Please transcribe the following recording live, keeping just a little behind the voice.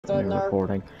down there.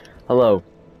 Recording. Hello.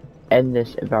 In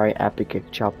this very epic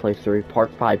GIGA-CHAD playthrough,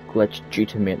 Part 5 glitched due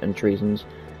to maintenance reasons,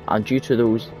 and due to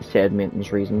those said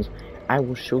maintenance reasons, I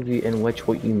will show you in which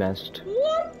what you missed.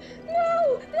 What?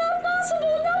 No! Not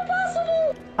possible! Not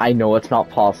possible! I know it's not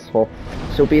possible.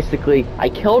 So basically, I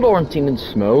killed Orange Team in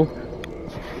Smo.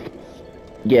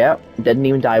 Yeah, didn't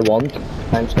even die once.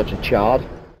 I'm such a chad.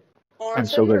 I'm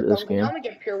so good at this game. I'm gonna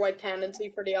get pure white tendency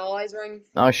for the allies ring.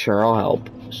 Oh sure, I'll help.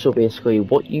 So basically,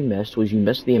 what you missed was you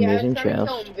missed the amazing I was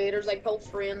chest. invaders. I killed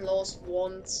 3 and lost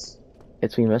once.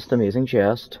 It's we missed the amazing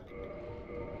chest.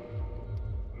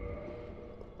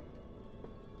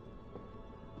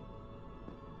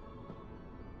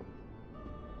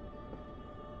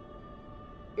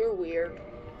 You're weird.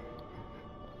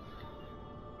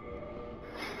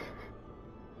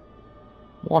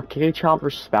 What, GIGA-CHAD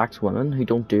respects women who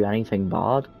don't do anything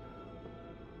bad?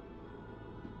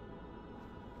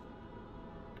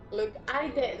 Look, I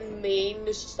didn't mean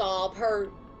to stop her.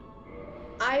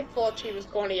 I thought she was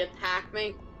going to attack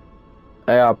me.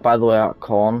 Yeah, by the way,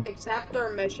 Con. Accept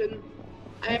their mission.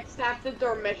 I accepted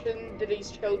their mission to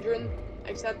these children.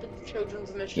 I accepted the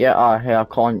children's mission. Yeah,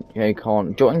 hey,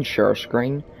 Con, join share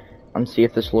screen and see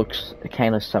if this looks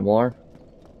kind of similar.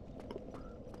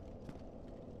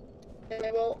 Okay,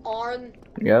 well, Aaron,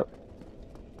 Yep.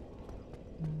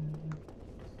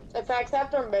 if I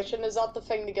accept their mission, is that the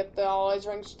thing to get the allies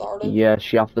ring started?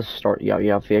 Yes, you have to start. Yeah,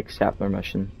 you have to accept their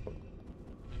mission.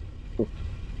 Oh.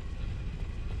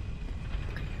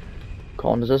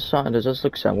 Con, does this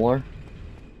look similar?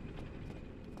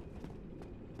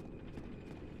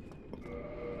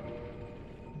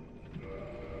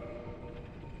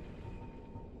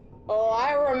 Oh,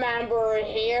 I remember it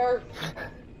here.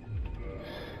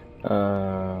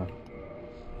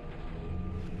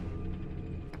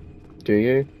 Do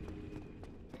you?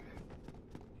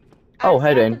 Oh,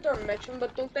 head in. Their mission,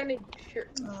 but don't they need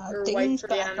or Dean's wait for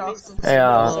the back enemies? off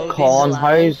the Hey, Con,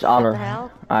 how's Honor?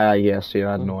 Yes, yeah,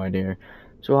 I had Hmm. no idea.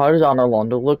 So how does Honor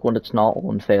Londo look when it's not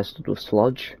all infested with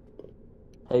sludge?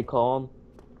 Hey Con,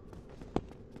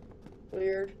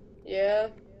 Weird. Yeah.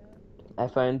 I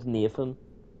found Nathan.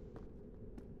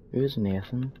 Who's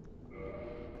Nathan?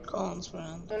 Colin's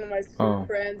friend. One of my Oh.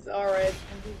 friends. Alright.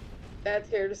 That's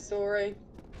here the story.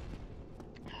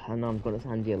 And I'm gonna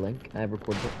send you a link. I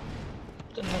recorded it.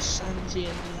 Gonna send you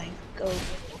the link. Go.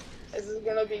 This is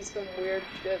gonna be some weird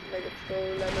shit, like a troll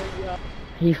letter, yeah.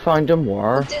 He found him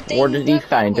where? Where did he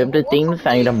find him? Did Dean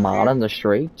find a man in the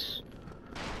streets?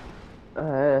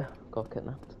 Got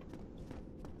kidnapped.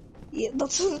 Yeah,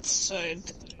 that's what it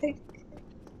sounded like.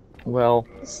 Well,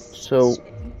 so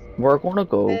we're gonna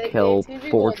go kill TV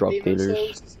 4 won't drug leave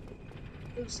dealers.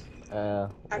 themselves. Why?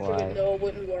 Actually, no, it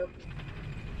wouldn't work.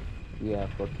 Yeah,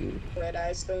 fuck you. Red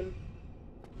Eye Stone.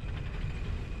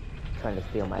 Trying to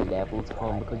steal my levels,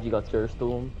 Con, because you got yours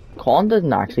stolen. Con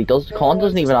doesn't actually Con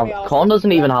doesn't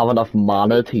even have enough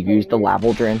mana to use the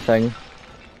level drain thing.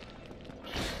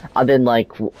 And then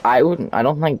like I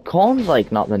don't think Con's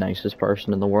like not the nicest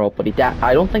person in the world, but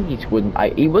I don't think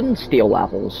he wouldn't steal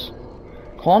levels.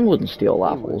 Con wouldn't steal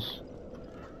levels.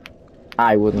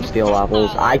 I wouldn't steal levels.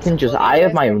 I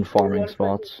have my own farming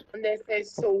spots. And they say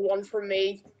so one for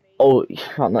me. Oh,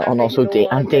 and also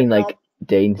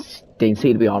Dean,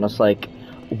 see, to be honest, like,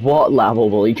 what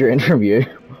level will he drain from you?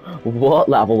 What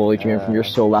level will he drain from your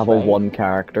sole level 1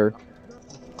 character?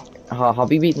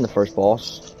 Have you beaten the first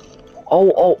boss?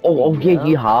 Oh, yeah,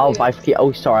 you have.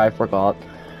 Oh, sorry, I forgot.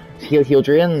 He'll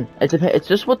drain. It's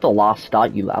just with the last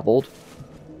stat you leveled.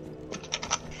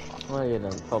 Well, yeah,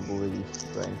 then probably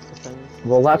strength, I think.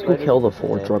 Well, let's go kill the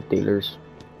 4 drug dealers.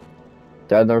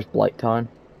 Then there's Blighttown.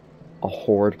 A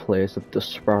horrid place of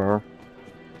despair.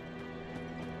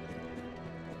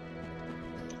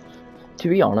 To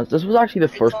be honest, this was actually the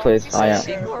first place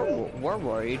Where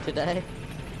were you today?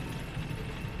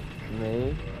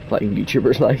 Me? playing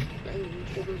YouTubers Live.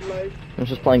 I was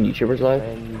just playing YouTubers Live.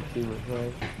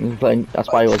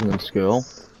 That's why he wasn't in school.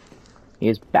 He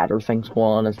has better things going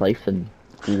on in his life than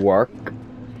work.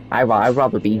 I'd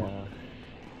rather be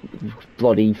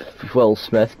bloody Will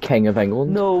Smith, King of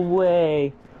England. No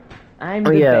way! I'm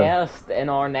the best in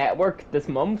our network this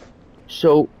month.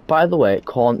 So, by the way,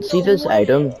 Con, see this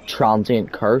item,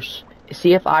 Transient Curse?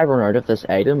 See if I run out of this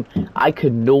item, I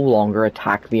could no longer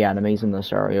attack the enemies in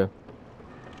this area.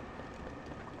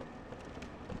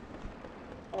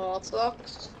 Oh, that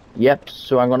sucks. Yep,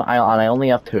 so I only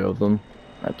have 2 of them.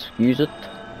 Let's use it.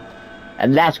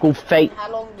 And let's go fight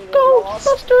How long do you last?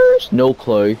 Ghostbusters! No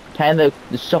clue. Kinda,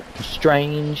 there's something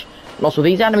strange. And also,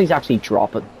 these enemies actually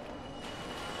drop it.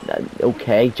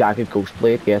 Okay, Jagged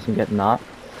Ghostblade, yes, I'm getting that.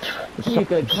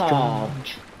 GIGA-CHAD.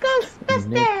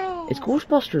 Ghostbusters!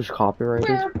 Ghostbusters copyrighted?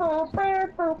 Is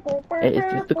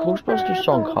the Ghostbusters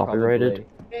song copyrighted?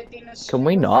 Can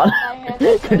we not?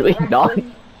 Can we not? A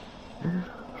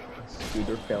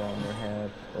scooter fell on their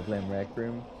head of them rec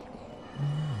room.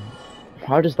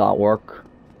 How does that work?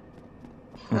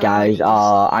 Guys,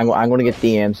 I'm gonna get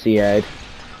DMCA'd.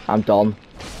 I'm done.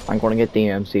 I'm gonna get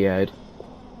DMCA'd.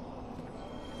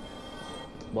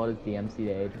 What is the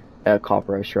MCA?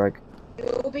 Copyright strike.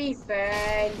 You'll be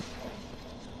fine.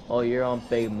 Oh, you're on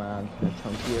Big Man,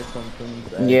 Chunky or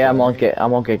something? Yeah, I'm on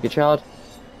GIGA-CHAD.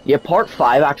 Yeah, part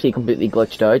 5 actually completely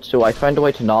glitched out, so I found a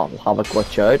way to not have it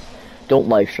glitch out. Don't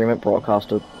live stream it,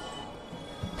 broadcast it.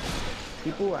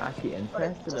 People were actually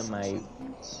interested in my...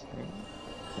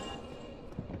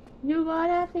 You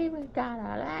gotta see me,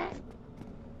 gotta like.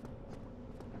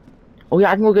 Oh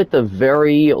yeah, I can go get the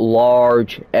very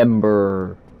large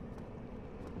ember.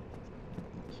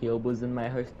 Caleb was in my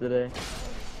house today.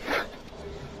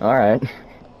 Alright.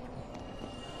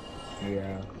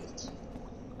 Yeah.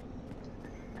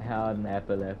 I had an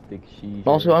epileptic seizure.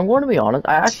 Also, I'm going to be honest,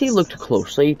 I actually looked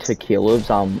closely to Caleb's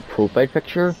profile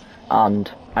picture,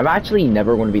 and I'm actually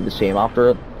never going to be the same after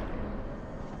it.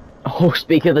 Oh,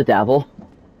 speak of the devil.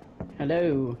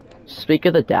 Hello. Speak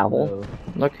of the devil. Hello.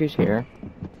 Look who's here.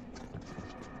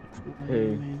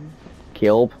 Who?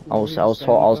 Caleb. I was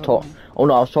talking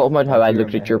about how I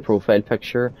looked at your profile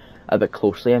picture a bit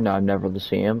closely and now I'm never the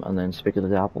same, and then speak of the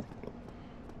devil.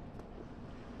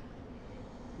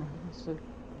 What's so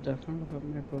different about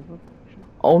my profile picture?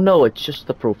 Oh no, it's just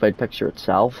the profile picture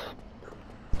itself.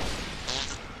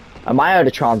 Am I out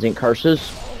of transient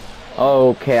curses?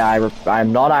 Okay,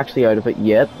 I'm not actually out of it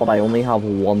yet, but I only have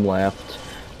one left.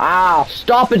 Ah,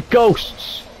 stop it,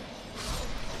 ghosts!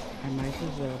 I might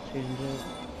as well change it.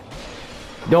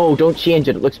 No, don't change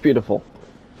it, it looks beautiful.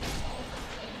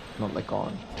 Not like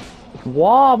on.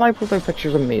 Wow, my profile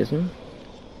picture's amazing.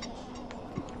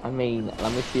 I mean,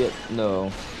 let me see it.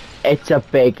 No. It's a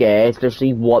big A, it's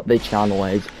literally what the channel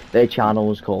is. The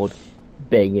channel is called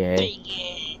Big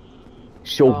A.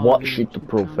 So what should the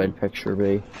profile picture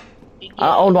be?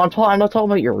 Oh no, I'm not talking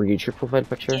about your YouTube profile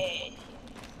picture.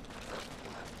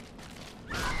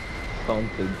 Don't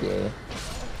be gay.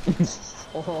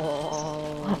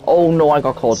 Oh no, I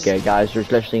got called gay, guys.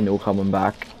 There's literally no coming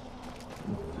back.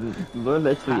 There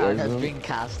literally Aaron has isn't. been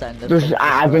cast down the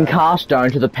I've been cast down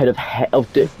to the pit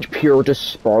of pure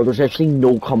despair. There's actually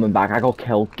no coming back. I got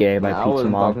killed gay by I Pizza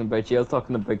wasn't Man. talking about you, I was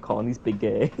talking about Connie's big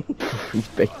gay. He's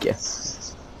big gay.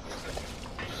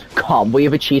 We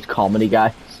have achieved comedy,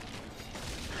 guys.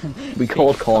 We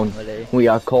called Con. We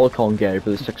are called Con gay for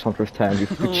the 600th time.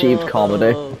 We've achieved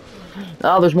comedy.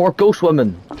 Oh, there's more ghost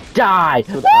women. Die! Did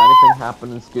anything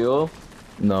happen in school?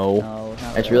 No. No,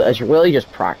 not It's really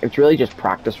just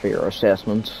practice for your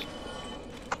assessments.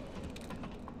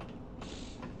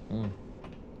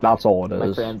 That's all it My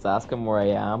is. friends ask him where I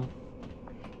am.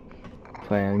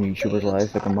 Playing YouTuber's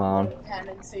life like a man.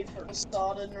 Tendency for the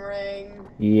sodding ring.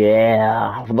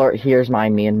 Yeah. Lord, here's my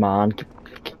main man.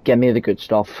 Give me the good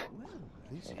stuff.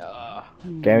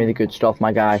 Give me the good stuff,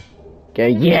 my guy.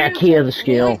 Yeah, key of the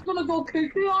skill. He's gonna go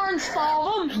cuckoo and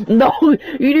solve him. No,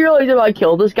 you realize if I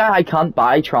kill this guy, I can't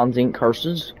buy transient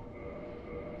curses.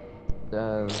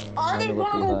 Aren't they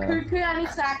gonna go cuckoo any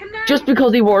second now? Just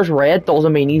because he wears red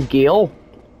doesn't mean he's Gale.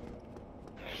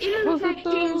 He looks like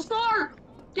Keemstar.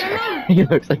 Get him. He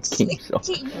looks like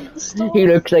Keemstar. He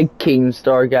looks like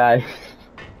Keemstar, guy.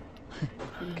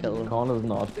 kill him. Connor's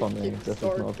not funny. This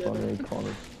is not funny,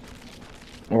 Connor.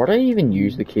 Where do I even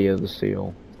use the key of the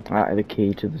seal? The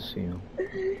key to the seal.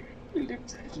 He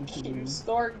looks like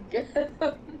Keemstar. Get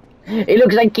him. He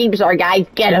looks like Keemstar, guys.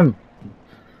 Get him.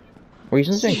 Were you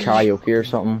doing karaoke or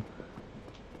something?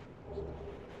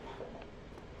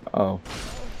 Oh.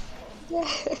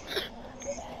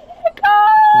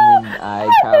 I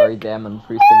carried them and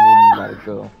free singing Let It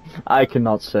Go. I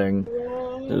cannot sing.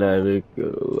 Let it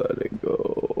go, let it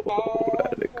go,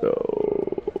 let it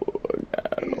go.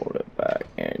 I can't hold it back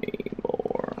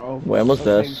anymore. When was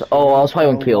this? Oh, I was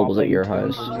playing when Caleb was at your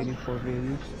house.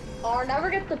 Or never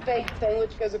get the big thing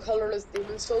which goes a colorless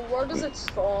demon. So where does it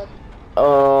spawn?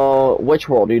 Which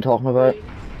world are you talking about?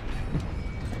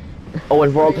 Oh,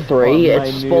 in World 3,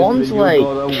 it spawns like...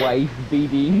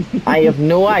 I have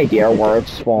no idea where it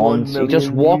spawns. You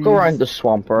just walk around the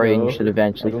swamp area and you should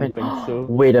eventually find... So.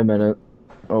 Wait a minute.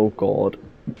 Oh god.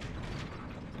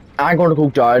 I'm gonna go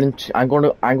down and I'm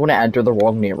gonna enter the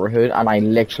wrong neighborhood and I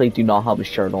literally do not have a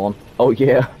shirt on. Oh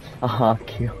yeah.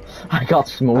 Cute. I got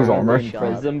Smo's armor. In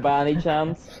prison by any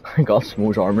chance? I got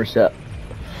Smo's armor set.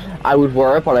 I would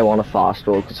wear it, but I want a fast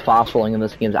roll because fast rolling in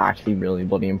this game is actually really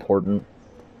bloody important.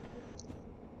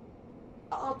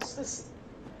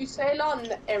 You say it on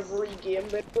every game,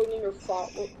 but only your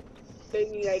fault.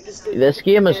 This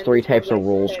game has 3 types of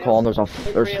rules, Colin. There's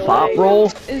fat roll.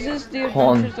 Is this the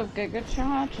Colin. Adventures of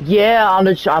GIGA-CHAD? Yeah, and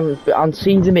I'm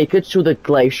seeing to make it so the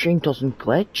live stream doesn't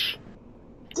glitch.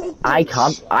 I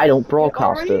don't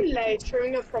broadcast You're it. live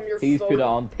streaming it from your He's phone. put it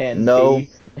on 10p. No.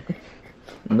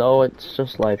 No, it's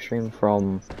just live stream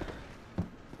from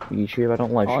YouTube. I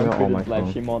don't live stream it on my live phone.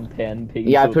 stream on 10p.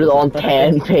 Yeah, I so put it on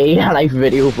 10p and I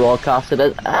video broadcasted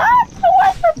it. Ah, it's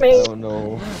away from me! Oh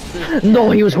no.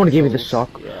 No, he was going to give me the sock.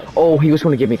 Oh, he was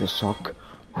going to give me the sock.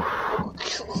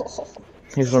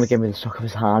 He was going to give me the sock of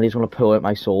his hand. He's going to pull out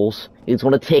my souls. He's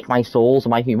going to take my souls and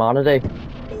my humanity.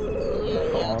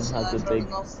 Has a big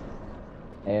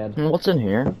head. What's in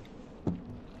here?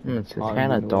 It's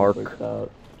kind of dark.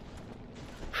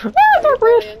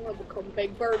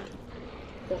 Big bird.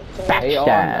 Hey,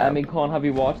 Backstab. I mean, Con, have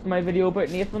you watched my video about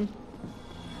Nathan?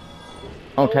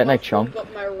 Oh, Titanite Chunk.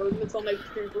 Got my room, it's on like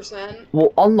 2%.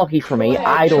 Well, unlucky for me,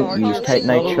 I don't use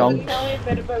Titanite Chunk. Tell me a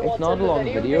bit about It's what's not in a the long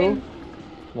video. game.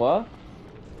 What?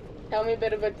 Tell me a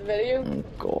bit about the video. Oh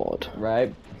god.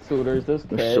 Right. So there's this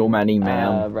kid. There's so many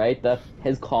men. Right, that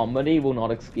his comedy will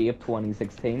not escape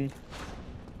 2016.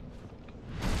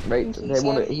 Right, they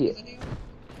want to.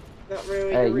 Not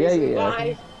really Yeah, the reason yeah.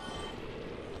 why.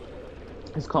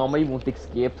 His comedy won't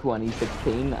escape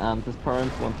 2016, and his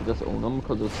parents want to disown him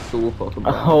because it's so fucking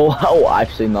bad. Oh,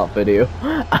 I've seen that video.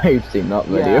 I've seen that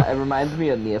video. Yeah, it reminds me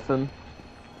of Nathan.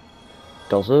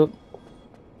 Does it?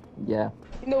 Yeah.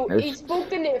 No, he It's- spoke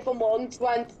to Nathan once,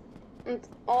 went,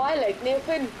 oh, I like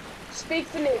Nathan.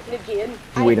 Speak to Nathan again.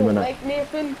 Wait a I don't minute. like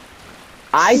Nathan.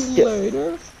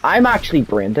 I'm actually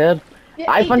brain dead.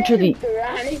 Yeah, I've he went to the- didn't do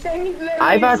anything. Literally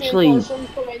I've the same actually- person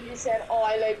come in and said, oh,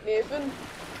 I like Nathan.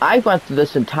 I went through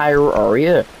this entire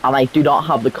area, and I do not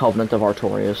have the Covenant of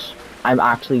Artorias. I'm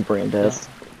actually brain dead.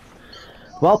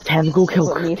 Well, time to go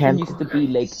kill. But Nathan Time. used to be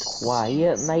like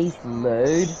quiet, nice,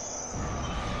 loud.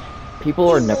 People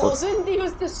are He never. wasn't, he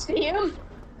was the same.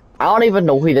 I don't even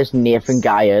know who this Nathan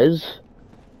guy is.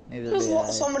 Maybe Just they'll be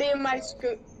what somebody in my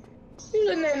school. He was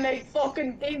in there like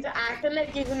fucking things acting like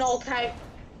he's an all-time.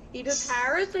 He does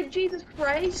Harris, like Jesus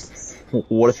Christ.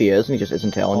 What if he is and he just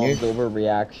isn't telling you? Calls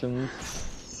overreactions.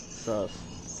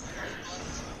 sus.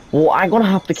 Well, I'm gonna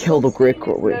have to kill the Great.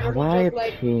 Wait, Literally why just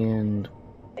like- pinned?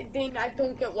 I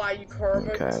don't get why you care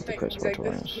about Okay, things because like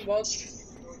we're this twins. too much.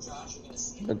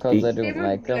 Because I You don't would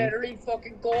like him. literally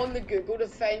fucking go on the Google to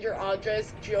find your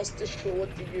address just to show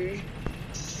it to you.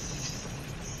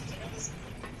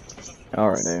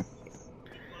 Alrighty.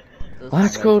 Doesn't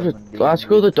Let's go like to them let's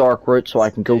go the dark route so I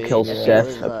can go Dude, kill yeah, Sith,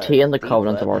 where's that? obtain the Deep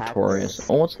Covenant of web Artorias. hackers.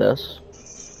 Oh, what's this?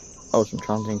 Oh, some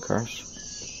transient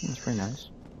curse. That's pretty nice.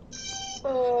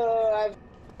 I've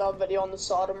done a video on the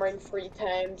Sodom ring 3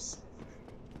 times.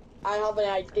 I have an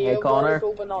idea Hey, Connor. where to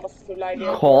go, but not a full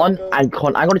idea. Con, I'm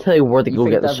gonna tell you where to You go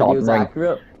think get the that Sodom video's ring.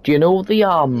 accurate? Do you know the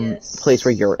Yes. place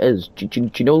where Yurt is? Do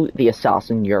you know the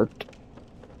assassin Yurt?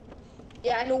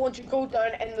 Yeah, I know once you go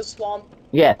down in the swamp.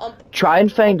 Yeah. Try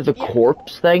and find the Yeah.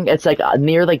 corpse thing. It's like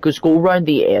near, like, just go around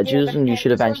the edges like and you should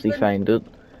behind eventually something. find it.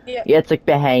 Yeah. Yeah, it's like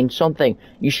behind something.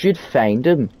 You should find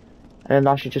him, and then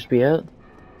that should just be it.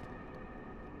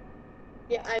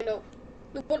 Yeah, I know.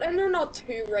 But and there are not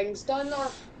 2 rings down there.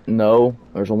 No,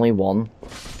 there's only one.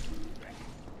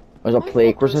 There's a I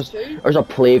plague thought there was resist. 2. There's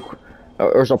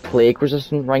a plague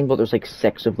resistant ring, but there's like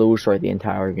 6 of those throughout the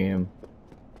entire game.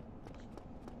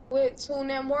 Wait, so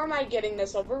then where am I getting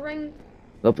this other ring?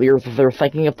 They're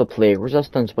thinking of the plague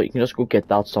resistance, but you can just go get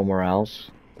that somewhere else.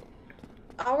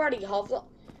 I already have that.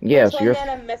 Yeah, so so you're then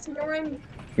I'm missing a ring.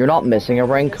 you're not missing a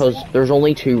ring because there's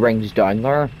only 2 rings down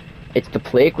there. It's the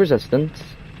plague resistance,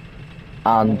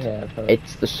 and Yeah, but-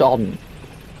 it's the sodden.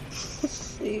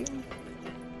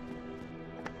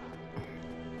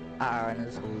 Aaron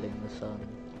is holding the sun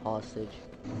hostage.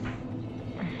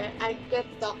 I get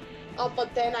that. Oh,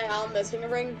 but then I am missing a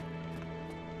ring.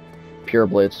 Pure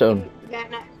Bladestone.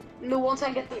 No, once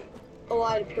I get the... Oh,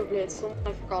 I had a pure blade, so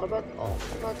I forgot about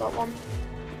that one.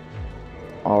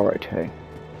 Alright, hey.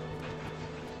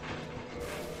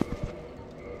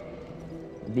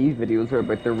 These videos are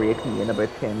about to rake me in about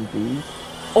 10 G's.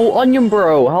 Oh, Onion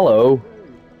Bro, hello.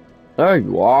 There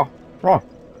you are. Oh.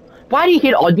 Why do you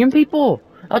hate onion people?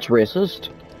 That's racist.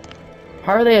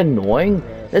 How are they annoying?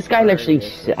 This guy literally,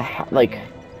 like,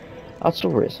 that's so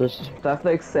racist. That's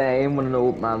like saying when an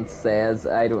old man says,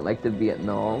 I don't like the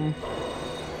Vietnam.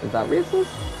 Is that racist?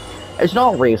 It's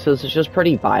not racist, it's just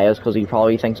pretty biased because he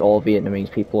probably thinks all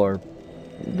Vietnamese people are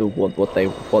what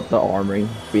the army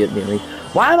Vietnamese.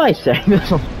 Why am I saying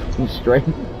this on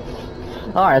stream?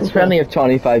 Alright, it's friendly of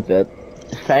 25-bit.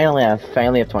 finally have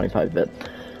 25-bit.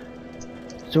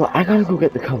 So I gotta go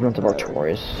get the Covenant of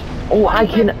Artorias. Oh, I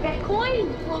can.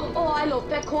 Bitcoin. Oh, I love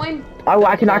Bitcoin. Oh,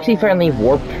 I can actually finally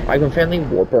warp. I can finally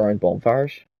warp around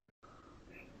bonfires.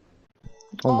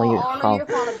 Oh my Arlo, you're god.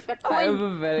 fan of Bitcoin. I have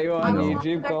a video on I'm a fan of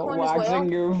YouTube called Bitcoin as well.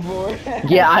 Waxing Your Forehead.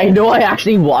 Yeah, I know. I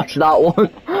actually watched that one.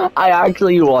 I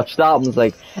actually watched that and was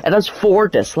like, it has 4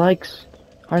 dislikes.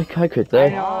 How could I they?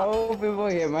 know, people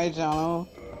hate my channel.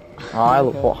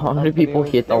 How many people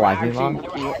hate the Lightning Man?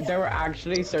 They were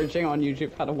actually searching on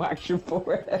YouTube how to wax your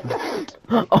forehead.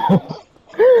 Oh.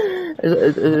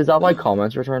 Is that why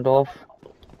comments were turned off?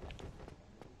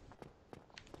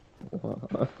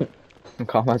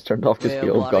 Comments turned off because Yeah,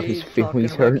 Caleb what got are his you feelies talking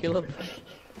about, hurt. Caleb?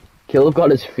 Caleb got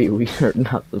his feelies hurt,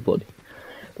 not the buddy.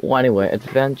 Well, anyway,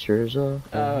 adventures of.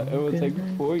 It was like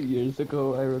 4 years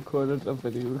ago I recorded a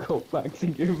video called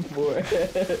Waxing Your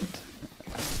Forehead.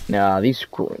 Nah, these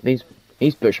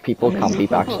bush people can't be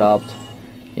backstabbed.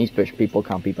 These bush people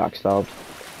can't be backstabbed.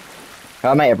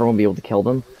 How might everyone be able to kill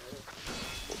them?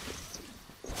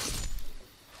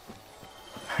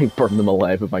 I burned them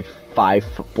alive with my 5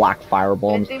 black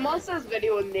firebombs. They must have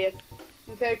video in there.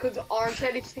 Okay, because Orange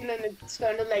said he's seen and it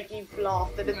sounded like he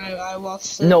laughed at it. I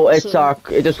watched it. No, it's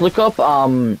just look up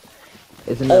Isn't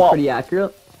that pretty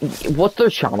accurate? what's their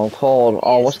channel called?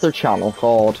 Oh, what's their channel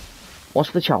called?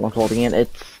 What's the channel called again?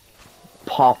 It's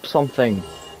Pop something.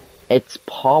 It's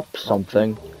Pop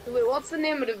something. Wait, what's the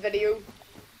name of the video?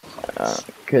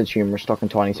 Kids humor stuck in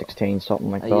 2016, something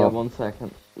like that. Yeah, 1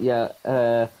 second. Yeah,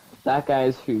 that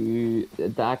guy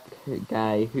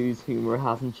whose humor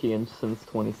hasn't changed since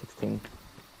 2016.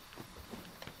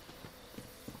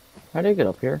 How did I get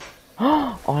up here?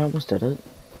 Oh, I almost did it.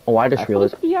 Oh, I just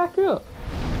realized. Pretty accurate.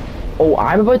 Oh,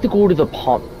 I'm about to go to the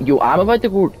pond. I'm about to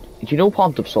go. Do you know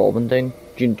Pont of Solvending?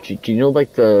 Do you know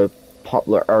like the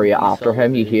area after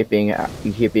him? You hate being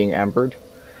embered.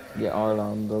 Yeah,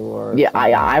 Orlando or... Yeah,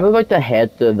 I'm about to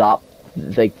head to that,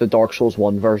 like the Dark Souls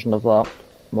 1 version of that.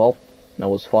 Well, it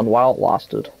was fun while it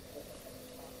lasted.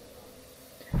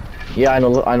 Yeah, I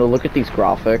know. Look at these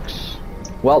graphics.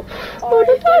 Well. Oh,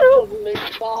 it doesn't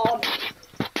look bad.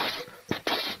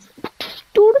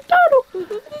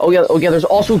 Oh yeah. There's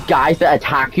also guys that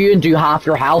attack you and do half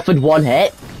your health in 1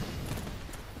 hit.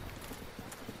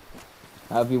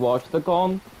 Have you watched the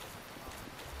con?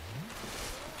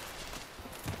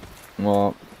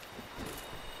 What?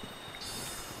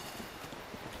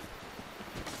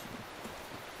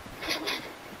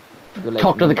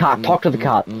 Talk to the cat. Talk to the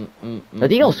cat. The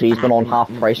DLC's been on half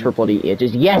price for bloody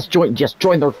ages. Yes, join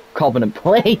their covenant,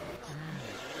 please.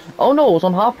 Oh no, it was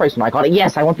on half price when I got it.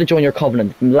 Yes, I want to join your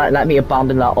covenant. Let me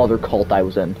abandon that other cult I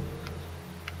was in.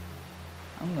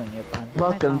 I'm going to abandon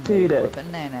Welcome my to the-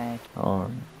 family. Oh.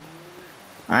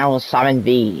 I will summon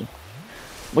thee.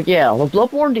 But yeah, the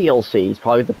Bloodborne DLC is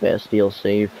probably the best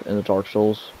DLC in the Dark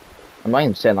Souls. I'm not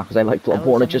even saying that because I like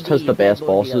Bloodborne, it just has the best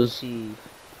bosses. It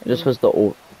just has the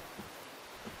old...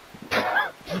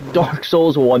 Dark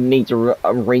Souls 1 needs a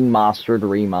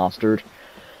remastered.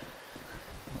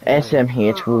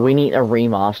 SMH, we need a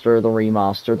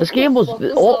remaster. This game was...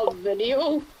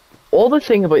 All the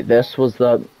thing about this was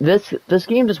that this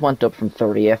game just went up from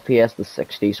 30 FPS to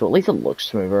 60, so at least it looks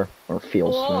smoother, or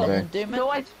feels smoother. Isn't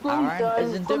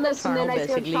Doom Eternal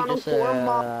basically just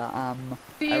a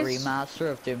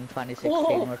remaster of Doom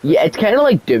 2016? Yeah, it's kind of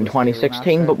like Doom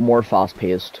 2016, but more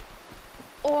fast-paced.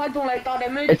 Oh, I don't like that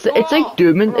image. It's like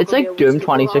Doom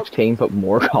 2016, but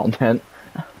more content.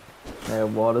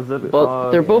 What is it?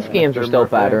 But they're both games are still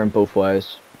better in both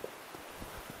ways.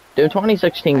 Doom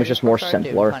 2016 was just more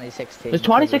simpler. Was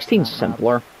 2016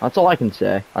 simpler? That's all I can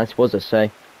say. I suppose I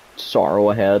say. Sorrow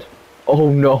ahead. Oh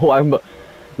no,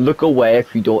 look away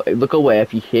if you don't. Look away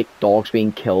if you hate dogs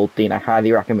being killed. Dean, I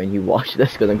highly recommend you watch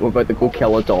this because I'm about to go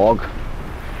kill a dog.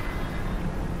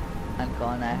 And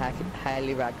Con, I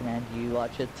highly recommend you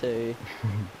watch it too.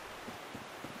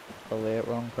 Oh wait,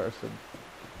 wrong person.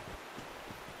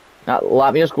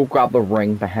 Let me just go grab the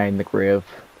ring behind the grave.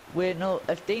 Wait, no,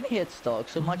 if Dean hates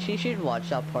dogs so much, he should watch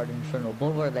that part in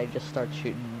Chernobyl where they just start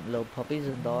shooting little puppies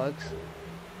and dogs.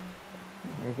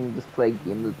 I can just play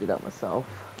games to do that myself.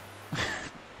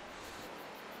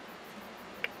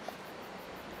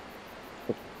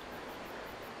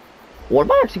 What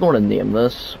am I actually going to name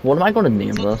this? What am I going to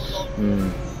name this?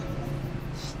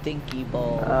 Stinky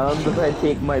ball. If I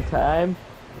take my time.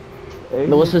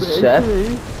 No, this is Seth.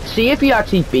 See if you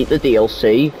actually beat the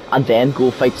DLC and then go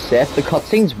fight Seth. The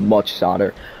cutscene's much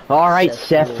sadder. Alright,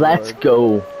 Seth, let's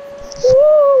go.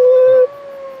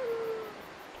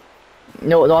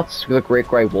 No, that's the Great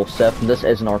Grey Wolf, Seth, and this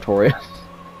isn't Artorias.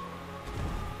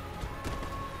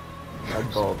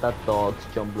 That dog's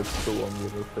jump looks so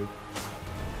unrealistic.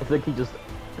 It's like he just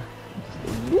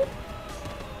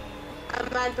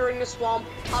I'm entering the swamp.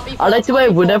 I like the way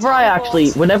whenever I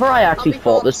actually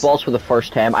fought this boss for the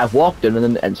first time, I walked in and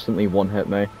then instantly one hit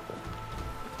me.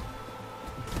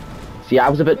 See, I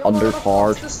was a bit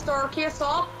underpowered. The staircase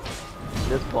up.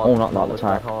 this boss Oh, not that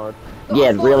attack. hard.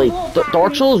 Yeah, really,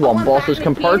 Dark Souls 1 bosses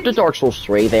compared to Dark Souls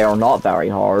 3, they are not very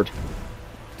hard.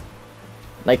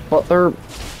 Like, but they're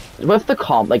with the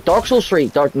like Dark Souls 3,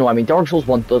 Dark Souls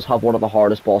 1 does have one of the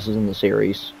hardest bosses in the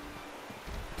series.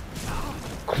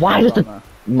 Why does the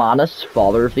Manus,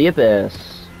 Father of the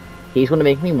Abyss? He's gonna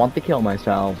make me want to kill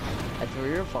myself. I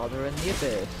threw your father in the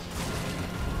abyss.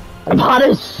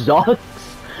 Manus sucks!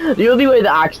 The only way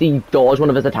to actually dodge one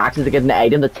of his attacks is to get an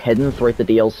item that's hidden throughout the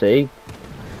DLC.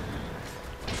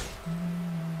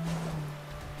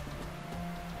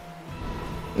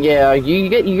 Yeah, you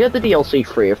get the DLC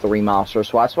free of the remaster,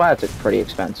 so that's why it's pretty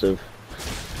expensive.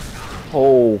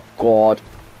 Oh god.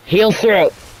 Heal through!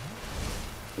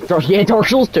 Yeah, Dark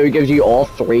Souls 2 gives you all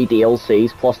 3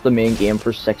 DLCs plus the main game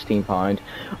for £16.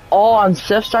 Oh, and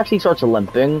Sif's actually starts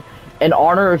limping. In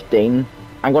honor of Dean,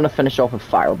 I'm gonna finish off with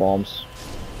firebombs.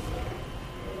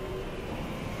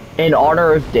 In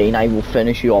honor of Dean, I will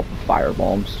finish you off with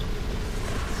firebombs.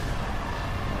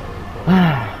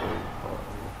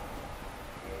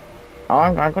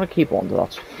 I'm gonna keep on to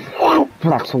that.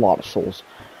 That's a lot of souls.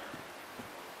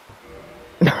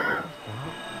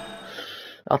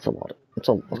 That's a lot. That's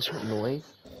Noise.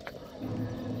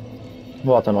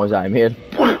 what the noise I made.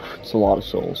 It's a lot of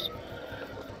souls.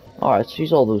 Alright, let's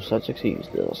use all those sets. Let's use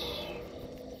this.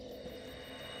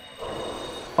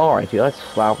 Alrighty, let's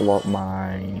level up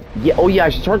my... Yeah, oh yeah, I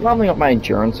should start leveling up my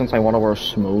endurance since I want to wear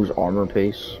Smo's armor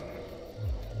piece.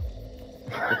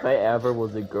 If I ever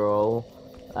was a girl,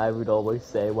 I would always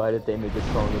say, why did they make a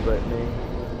song about me?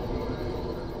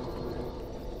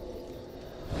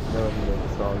 No one made a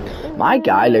song. My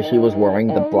guy literally was wearing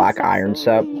the black iron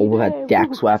set with a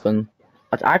dex weapon.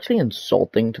 That's actually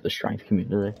insulting to the strength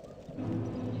community.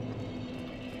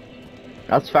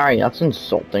 That's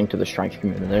insulting to the strength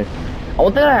community. I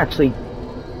want that actually...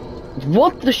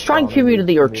 What? The strength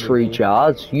community are true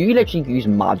Chads. You literally use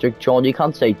magic, John, you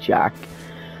can't say jack.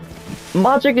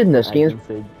 Magic in this game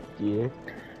is...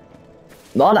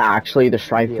 Not actually, the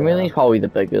strength community is probably the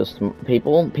biggest.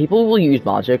 People will use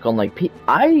magic on like, to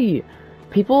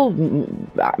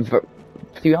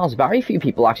be honest, very few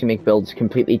people actually make builds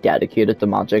completely dedicated to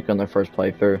magic on their first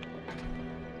playthrough.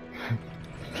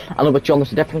 I know, but John,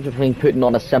 there's a difference between putting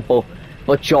on a simple...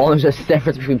 But John, there's a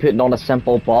difference between putting on a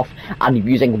simple buff and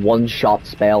using one-shot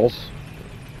spells.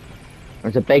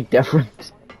 There's a big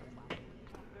difference.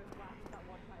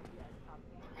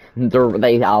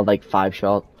 They are like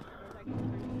 5-shot.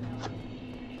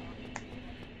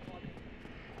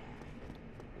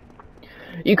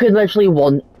 You could literally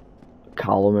one...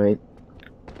 Calamite.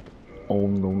 Oh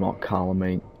no, not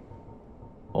Calamite.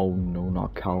 Oh no,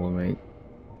 not Calamite.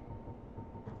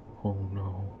 Oh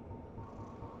no.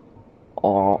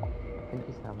 Oh,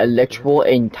 a literal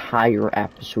entire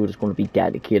episode is going to be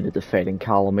dedicated to fighting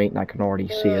Calamite, and I can already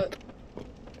see it.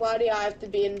 Why do I have to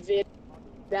be invaded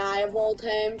of all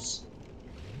times?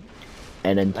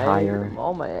 An entire...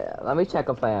 Oh my... Let me check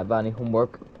if I have any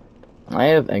homework. I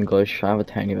have English. I have a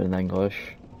tiny bit of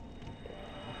English.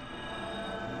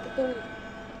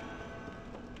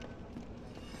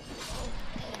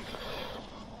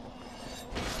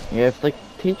 Yeah, if like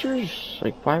teachers,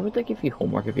 like, why would they give you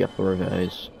homework if you have to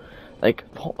revise? Like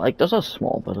there's a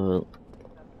small bit of it.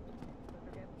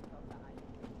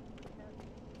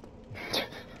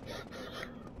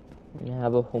 You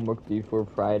have a homework due for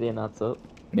Friday and that's it.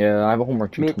 Yeah, I have a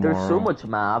homework due tomorrow. There's so much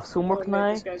maths homework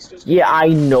now. Yeah, I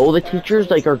know the teachers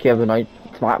like are giving out.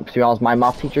 To be honest, my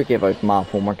math teacher gave out math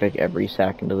homework like every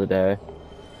second of the day.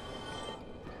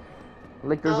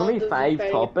 Like there's only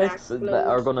 5 topics that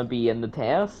are gonna be in the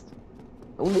test.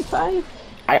 Only 5.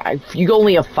 You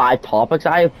only have 5 topics.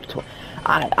 I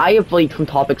have like from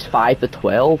topics 5 to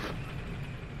 12.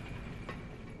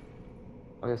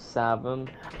 I have 7.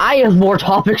 I have more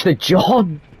topics than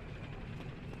John.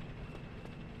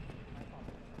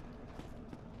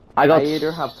 I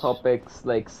either have topics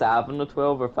like 7 to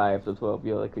 12 or 5 to 12.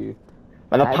 Yeah, like you.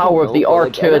 And the power of the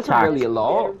R2 attack. Really a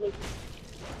lot.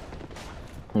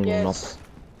 Yes.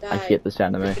 I hate this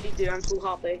enemy. I'm so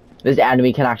happy. This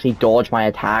enemy can actually dodge my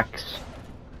attacks.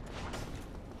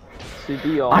 To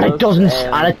be honest,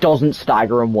 and it doesn't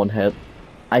stagger in one hit.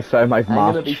 I found my match.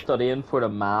 I'm gonna be studying for the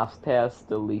math test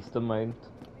the least amount.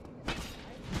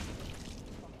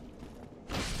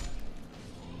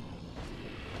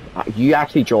 You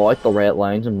actually draw out the red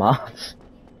lines in maths.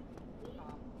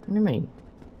 What do you mean?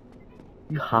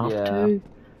 You have Yeah. to?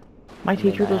 My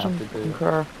teacher I have doesn't to do it.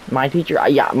 concur. My teacher,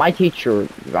 yeah, my teacher,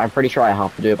 I'm pretty sure I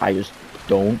have to do it, but I just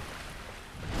don't.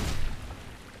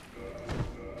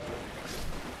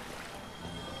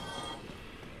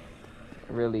 It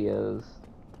really is.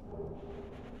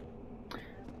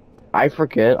 I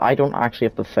forget, I don't actually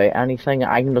have to fight anything,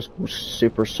 I can just go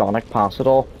supersonic past it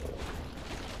all.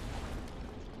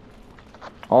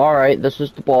 Alright, this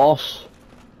is the boss.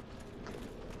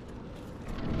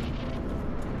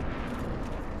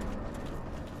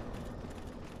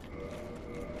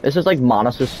 This is like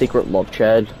Manus' secret love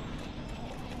shed.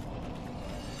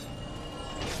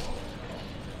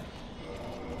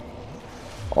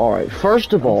 Alright,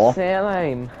 first of all,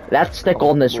 Saline. let's stick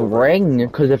on this ring,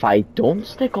 because if I don't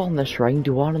stick on this ring, do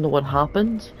you want to know what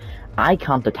happens? I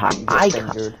can't attack, I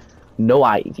can't. No,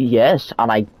 yes,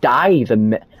 and I die the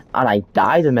minute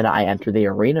I enter the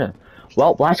arena.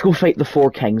 Well, let's go fight the 4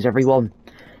 kings, everyone.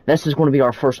 This is going to be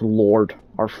our first lord.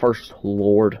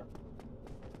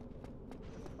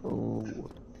 Ooh.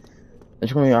 This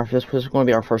is going to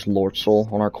be our first Lord Soul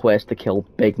on our quest to kill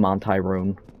Big Man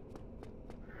Tyrone.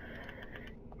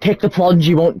 Take the plunge,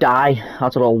 you won't die.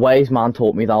 That's what a wise man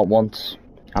told me that once.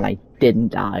 And I didn't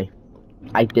die.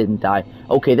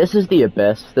 Okay, this is the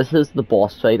Abyss. This is the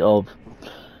boss fight of...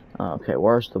 Okay,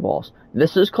 where's the boss?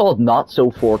 This is called Not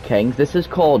So 4 Kings. This is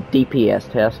called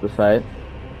DPS Test, the fight.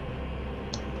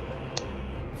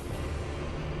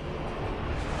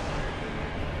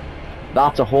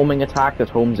 That's a homing attack that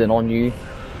homes in on you.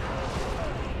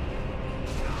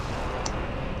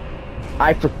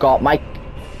 I forgot my...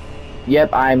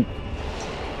 Yep, I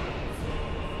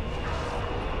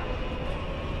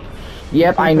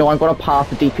know I'm gonna pass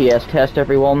the DPS test,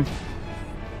 everyone.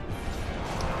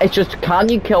 It's just, can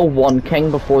you kill 1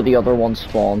 king before the other one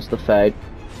spawns the fight?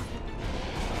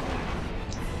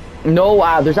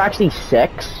 No, there's actually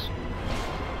 6.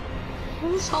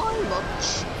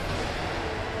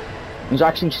 There's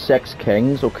actually 6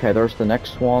 kings. Okay, there's the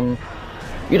next one.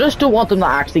 You just don't want them to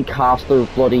actually cast their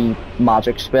bloody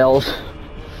magic spells.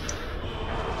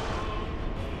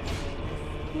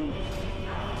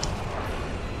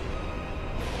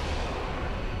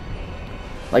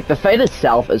 Like, the fight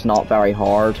itself is not very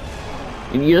hard.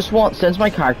 You just want, since my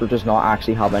character does not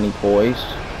actually have any poise,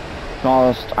 to be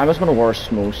honest, I'm just gonna wear a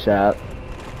snow set.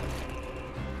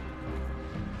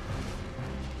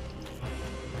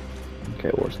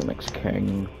 Okay, where's the next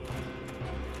king?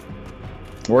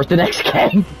 Where's the next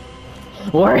king?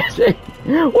 Where is it?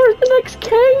 Where's the next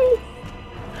king?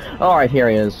 Alright, here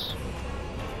he is.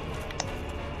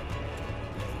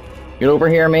 Get over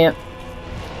here, mate.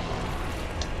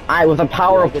 I, with the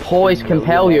power of poise,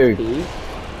 compel you.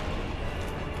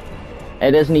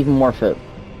 It isn't even worth it.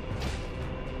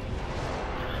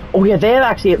 Oh yeah, they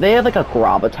have like a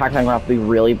grab attack that I'm gonna have to be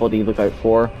really bloody look out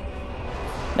for.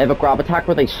 They have a grab attack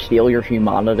where they steal your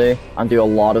humanity and do a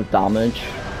lot of damage.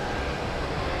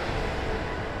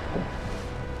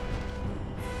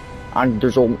 And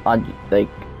there's like,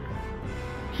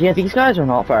 yeah, these guys are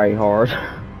not very hard.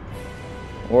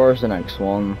 Where's the next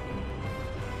one?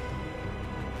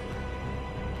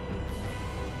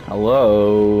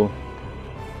 Hello.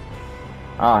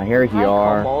 Ah, here you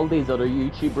are. All these other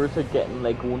YouTubers are getting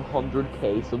like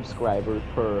 100k subscribers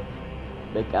per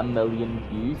like 1 million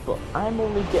views, but I'm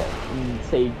only getting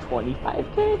say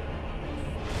 25k.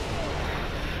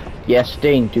 Yes,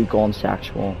 Dean, do go on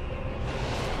sexual.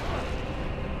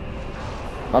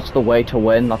 That's the way to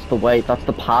win. That's the way. That's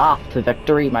the path to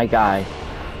victory, my guy.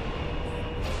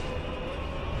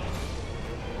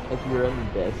 If you're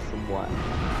in this, what?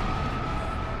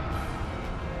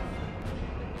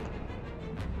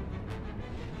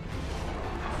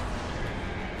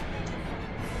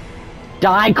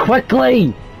 Die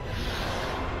quickly!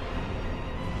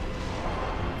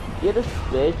 Yeah, this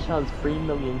bitch has 3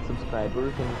 million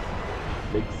subscribers and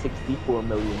like 64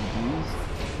 million views.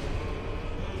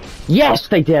 Yes,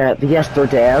 they did. Yes, they're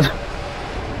dead.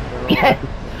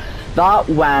 That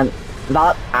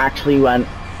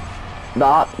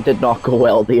did not go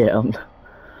well at the end.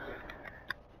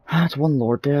 That's one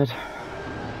Lord dead.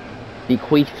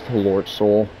 Bequeathed to Lord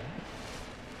Soul.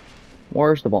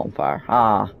 Where's the bonfire?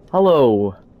 Ah,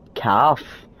 hello, calf.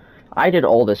 I did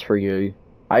all this for you.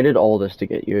 I did all this to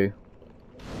get you.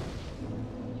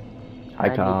 Hi,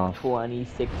 calf.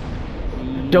 26.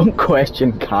 Don't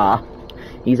question calf.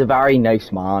 He's a very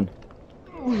nice man.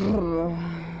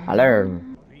 Hello.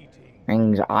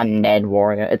 Things undead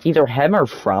warrior. It's either him or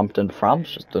Frampton.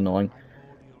 Framp's just annoying.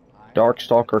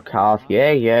 Darkstalker calf.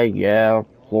 Yeah.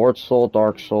 Lord Soul,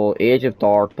 Dark Soul, Age of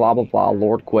Dark, blah blah blah,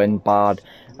 Lord Gwyn, bad.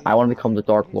 I want to become the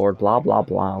Dark Lord, blah blah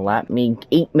blah. Let me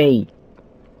eat me.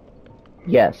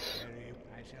 Yes.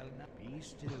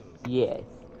 Yes.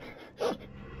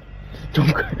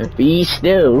 Don't be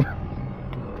still.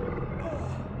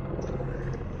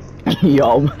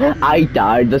 Yo, I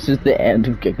died. This is the end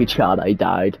of GIGA-CHAD. I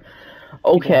died.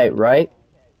 Okay, right?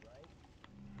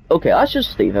 Okay, let's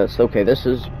just see this. Okay, this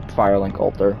is Firelink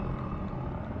Altar.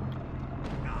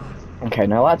 Okay,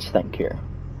 now let's think here.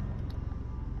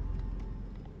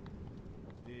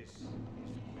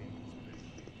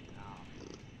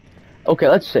 Okay,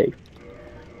 let's see.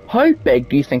 How big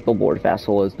do you think the Lord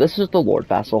Vessel is? This is the Lord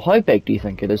Vessel. How big do you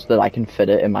think it is that I can fit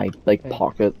it in my, like,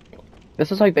 pocket?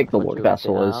 This is how big the Lord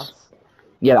Vessel is.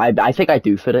 Yeah, I think I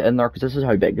do fit it in there, because this is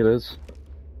how big it is.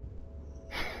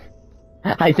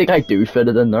 I think I do fit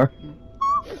it in there.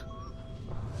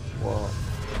 What?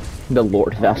 The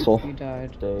Lord Vessel. You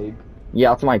died. Babe.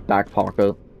 Yeah, it's in my back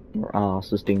pocket.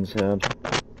 As Dean's head.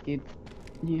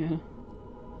 Yeah.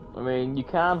 I mean, you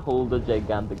can hold a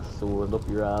gigantic sword up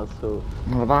your ass, so...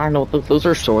 I know, those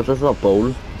are swords, this is a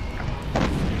bowl.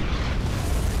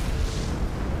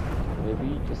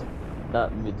 Maybe just... that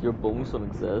your bones don't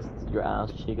exist, your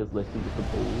ass cheek is literally just a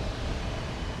bowl.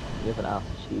 You have an ass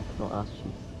cheek, not ass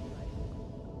cheeks.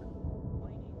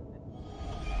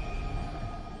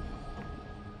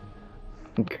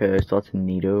 Okay, so that's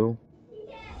Nito.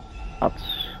 That's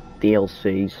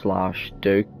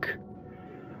DLC/Duke.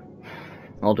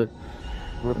 I'll do.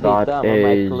 Repeat That that,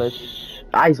 is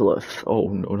Isleth. Oh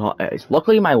no, not Ice.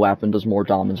 Luckily, my weapon does more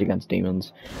damage against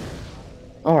demons.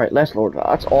 All right, let's Lord.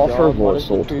 Let's offer Lord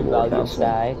Soul to the Lord Vessel.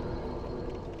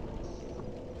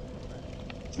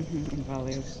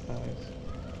 Valley of Sighs.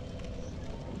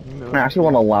 I actually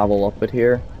want to level up it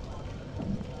here.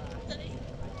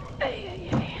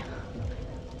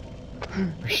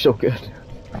 You're so good.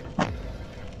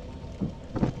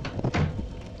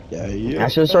 Yeah. I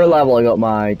should start leveling up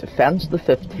my defense to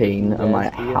 15 and my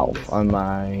health and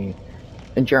my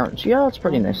endurance. Yeah, that's a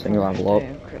pretty nice thing to level up. Day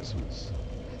of Christmas.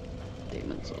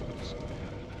 Demon Souls.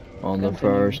 On the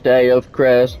first day of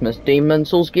Christmas, Demon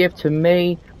Souls give to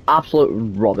me absolute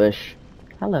rubbish.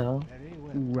 Hello.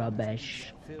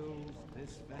 Rubbish.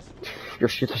 Your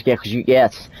shit, yeah,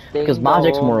 because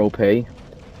magic's more OP.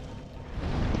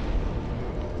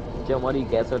 Jim, what do you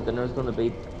guess our dinner's gonna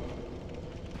be?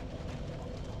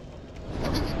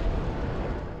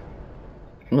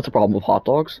 What's the problem with hot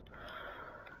dogs?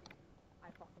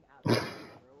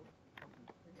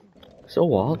 So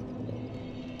what?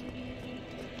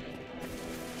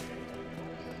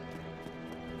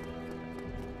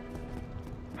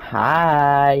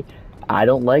 Hi, I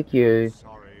don't like you.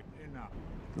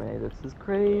 Man, this is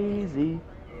crazy.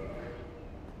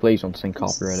 Please don't sing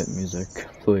copyrighted music,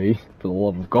 please, for the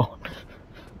love of God.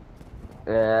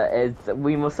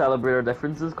 We must celebrate our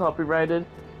differences copyrighted.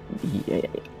 Yeah.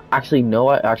 Actually, no.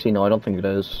 I don't think it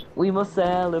is. We must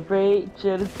celebrate each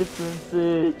other's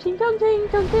differences. Ching chong ching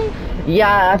chong ching.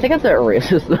 Yeah, I think it's a bit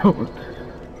racist though.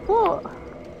 What?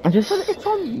 I just. But it's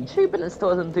on YouTube and it still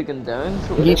isn't taken down.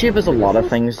 So YouTube is a lot of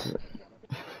things.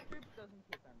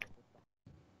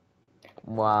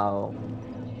 Wow.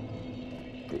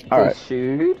 Alright.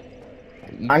 Shoot.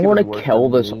 I'm gonna kill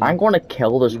this. I'm gonna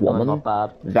kill this woman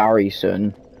very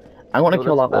soon. I'm gonna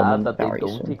kill that woman very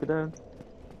soon. Take it down.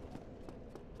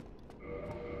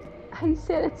 I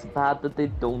said it's bad that they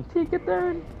don't take it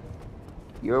down.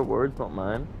 Your words, not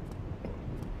mine.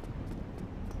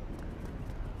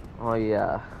 Oh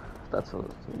yeah, that's what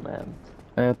it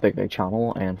meant. Big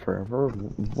channel and forever.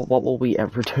 What will we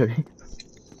ever do?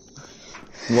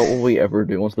 What will we ever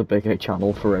do once the Big A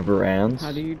channel forever ends?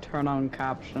 How do you turn on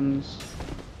captions?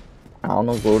 I don't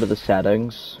know, go to the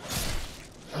settings.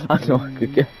 I don't know, I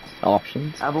could get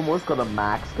options. I've almost got a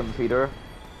max computer.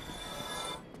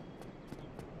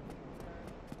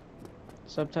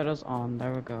 Subtitles on,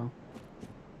 there we go.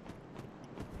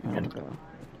 There we go.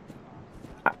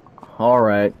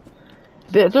 Alright.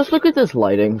 Just look at this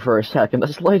lighting for a second.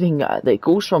 This lighting, it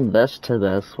goes from this to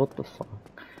this. What the fuck?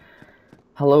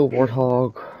 Hello,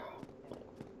 Warthog.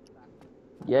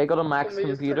 Yeah, I got a max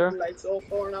computer.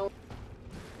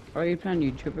 Are you playing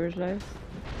YouTubers live?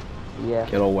 Yeah.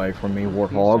 Get away from me,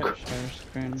 Warthog.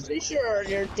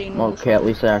 Okay, at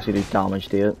least I actually did damage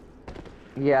to it.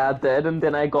 Yeah, I did, and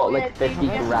then I got like 50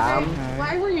 grams.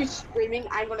 Why were you screaming,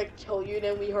 I'm gonna kill you,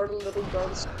 then we heard a little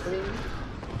girl scream?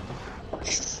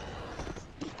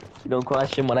 Don't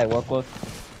question what I work with.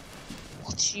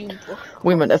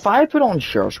 Wait a minute, if I put on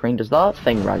share screen, does that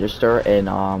thing register in,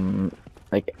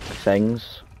 like,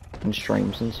 things? And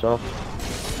streams and stuff?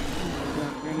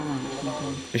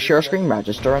 Does share screen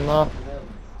register in that?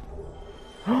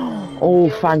 Oh, Gail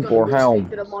was Fang gonna go speak Borhelm.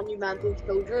 to the monumental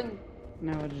children.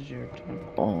 Now it is your turn.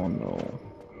 Oh no.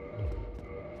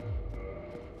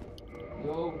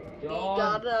 Yo, He John.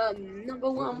 got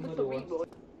number one with the reboot.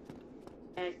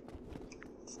 And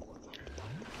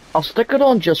I'll stick it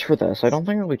on just for this. I don't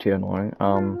think it'll be too annoying.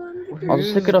 I'll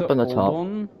stick it up in the top.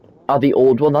 One? The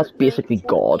old one, that's basically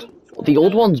God. The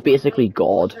old one's basically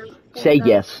God. Say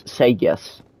yes. Say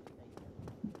yes.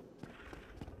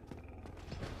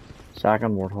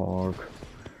 Second Warthog.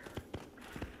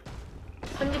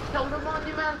 Can you kill the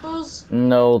monumentals?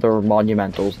 No, they're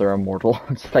monumentals. They're immortal.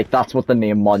 It's like, that's what the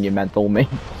name monumental means.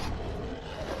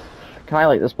 Can I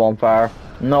light this bonfire?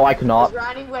 No, I Is cannot. there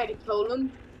any way to kill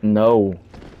them? No.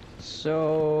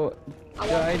 So, I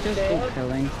do want I to just do go it.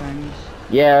 killing things?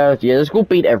 Yeah, just go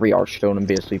beat every Archstone and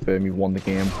basically boom, you won the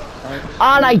game. Like,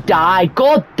 And I died!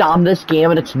 God damn this game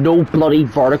and it's no bloody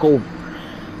vertical.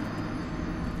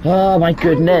 Oh my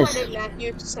goodness. I don't know why they let you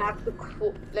accept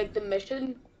the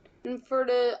mission for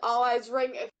the Allies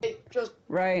ring if it just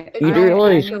right. You do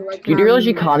realize, I need you do realize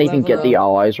you can't even level get the up.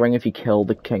 allies ring if you kill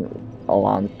the King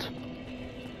Alant.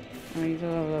 I need to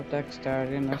level up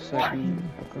dexterity in a second.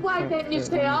 Why didn't you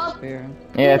stay up? Yeah,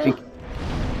 if you...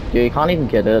 Yeah, you can't even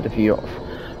get it if you...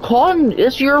 Con,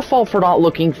 it's your fault for not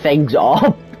looking things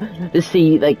up. To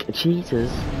see, like,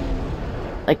 Jesus.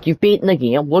 Like, you've beaten the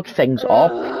game, look things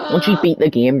up. Once you beat the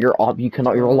game, you're up,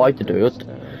 you're allowed to do it.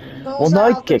 Well,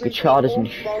 now GIGA-CHAD isn't...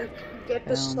 Get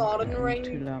the Sodden 2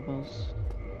 ring levels.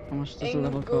 How much does the and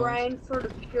level cost? grind for the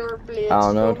pure blade I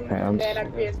don't know, it stone, depends. then I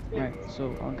basically Right,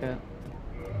 so I'll get...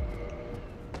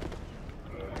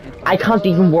 I can't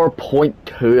even wear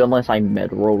 .2 unless I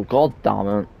mid-roll, god damn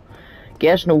it.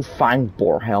 Guess no Fang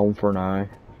Borhelm for now.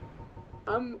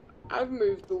 I've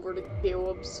moved over to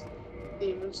Caleb's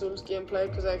Demon Souls gameplay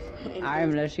because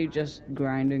I'm literally just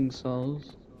grinding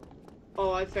souls,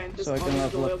 I found this so I can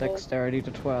level up unenjoyable. dexterity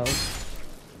to 12.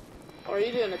 Are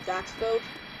you doing a dex build?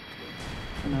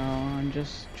 No, I'm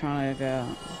just trying to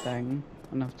get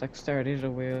enough dexterity to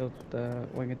wield the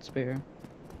winged spear.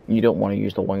 You don't want to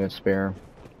use the Winged Spear.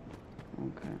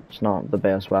 Okay. It's not the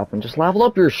best weapon. Just level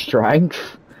up your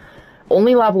strength.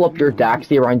 Only level up your dex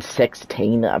to around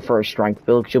 16 for a strength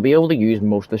build, because you'll be able to use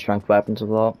most of the strength weapons of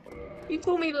that. You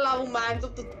told me to level mine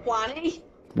up to 20.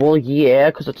 Well, yeah,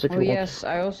 because it's like... Oh yes,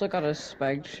 I also got a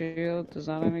spiked shield. Is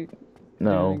that any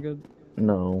No. good?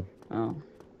 No. Oh.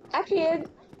 Actually,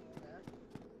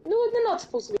 no, they're not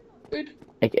supposed to be good.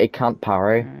 It can't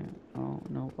parry. Alright. Oh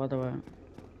no, by the way.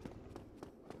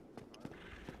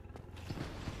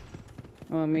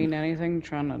 Well, I mean, anything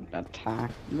trying to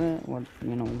attack the, what,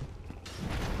 you know,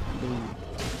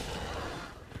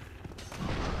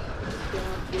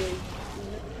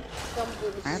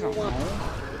 I don't know.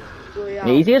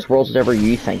 The easiest world is ever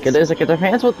you think it is. Like, it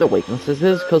depends what the weaknesses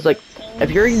is, because, like,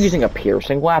 if you're using a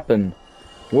piercing weapon,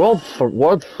 World 2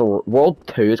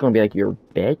 is going to be like your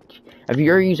bitch. If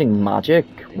you're using magic,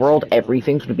 World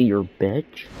everything's going to be your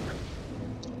bitch.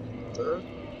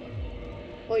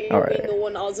 Well, you Alright. mean no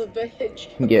one has a bitch?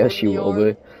 Yes, you will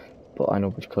be. But I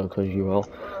know because you will.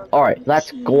 Alright,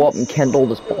 let's go up and kindle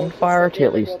this bonfire to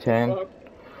at least 10.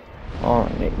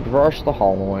 Alright, reverse the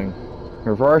hollowing.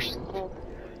 Reverse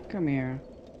Come here.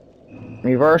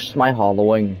 my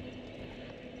hollowing.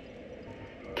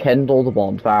 Kindle the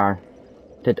bonfire.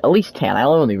 Did at least 10. I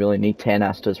only really need 10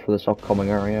 Estus for this upcoming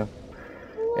area.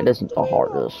 It isn't the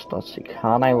hardest. Let's see.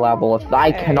 Can I level it?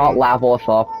 I cannot level it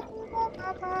up.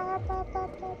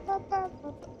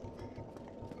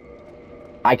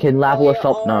 I can level it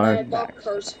up now. I got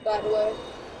cursed, by the way.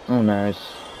 Oh, nice.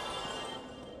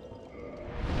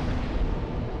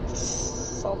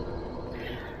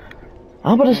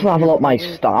 I'm gonna just level up my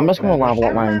stuff. I'm just gonna level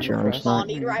up my endurance now.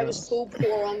 I was so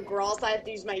poor on grass, I had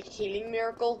to use my healing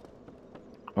miracle.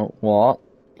 Oh, what?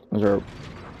 Is there...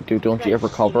 Dude, don't you have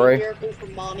recovery? Miracle for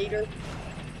Mon-Eater.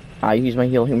 I use my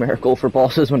healing miracle for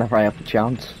bosses whenever I have the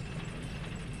chance.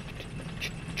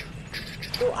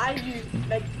 So I used,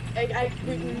 like, I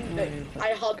couldn't, like, I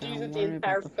had to use it the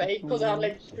entire fight because I had,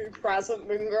 like, 2 present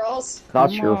moongrass.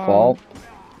 That's your fault.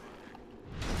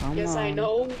 Yes, I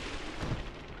know.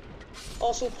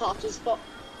 Also, Patch's fault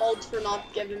for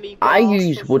not giving me I grass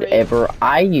use for whatever,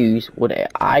 I use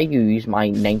my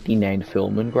 99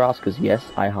 filament grass, because yes,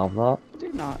 I have that.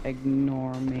 Do not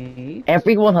ignore me.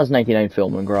 Everyone has 99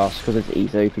 filament grass, because it's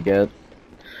easy to get.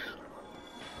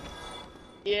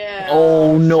 Yeah.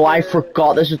 Oh no, I sure.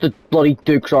 forgot, this is the bloody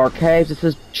Duke's Archives, this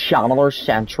is Channeler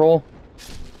Central.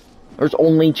 There's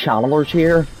only Channelers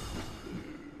here.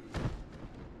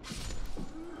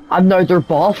 And now they're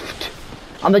buffed.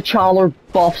 And the Channeler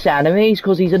buffs enemies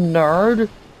because he's a nerd.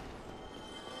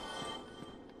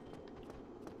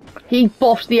 He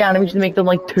buffs the enemies to make them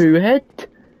like 2-hit.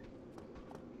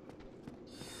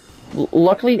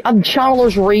 Luckily, and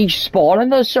Channeler's Rage spawn in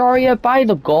this area, by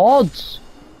the gods.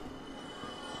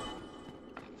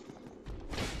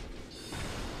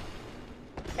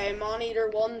 Okay, Mon-Eater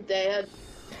 1 dead.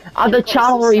 And the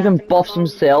Channeler even buffs Second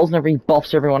themselves and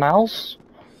buffs everyone else.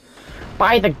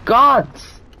 By the gods!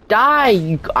 Die,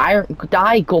 you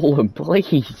die, Golem,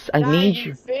 please. I need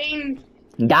you. Fiend.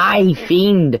 Die,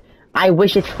 fiend! I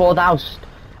wish it for thou'st.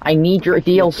 I need your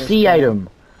DLC item.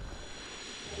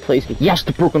 Please, yes,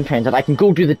 the broken transit. I can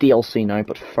go do the DLC now,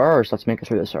 but first, let's make it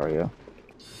through this area.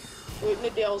 Wouldn't the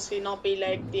DLC not be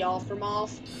like the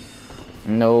aftermath?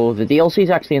 No, the DLC is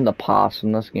actually in the past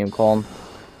in this game, Colin.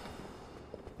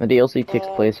 The DLC takes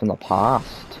place in the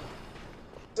past.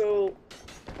 So,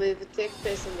 they take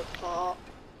place in the past.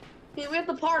 Yeah, we have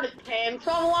the part of time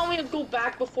travel. Why don't we just go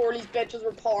back before these bitches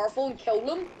were powerful and kill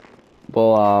them?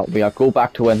 Well, we go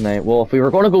back to when they. Well, if we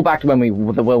were going to go back to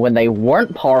when they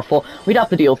weren't powerful, we'd have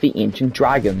to deal with the ancient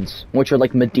dragons, which are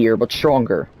like Madeir but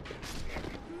stronger.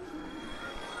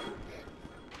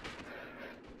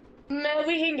 Maybe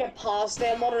we can get past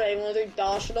them. What are they going to do?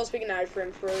 Dash at us? We can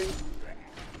out-frame through.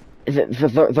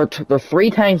 They're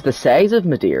 3 times the size of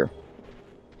Madeir.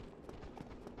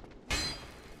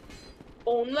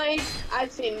 Only?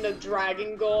 I've seen the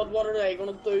dragon god. What are they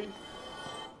going to do?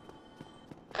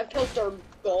 I killed their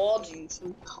god.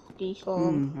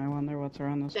 I wonder what's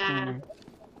around this corner.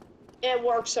 It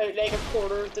works out like a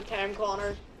quarter of the time,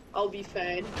 Connor. I'll be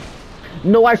fine.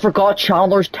 No, I forgot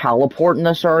Chandler's teleport in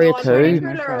this area too.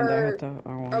 My friend, I had to.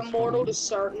 Immortal to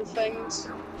certain things.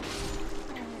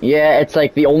 Yeah, it's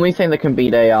like the only thing that can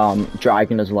beat a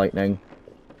dragon is lightning.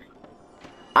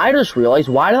 I just realized,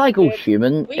 why did I go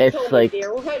human if like?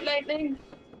 Madeir without lightning?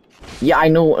 Yeah, I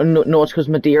know. No, it's because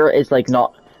Madeir is like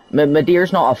not.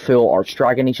 Madeir's not a full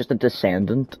archdragon, he's just a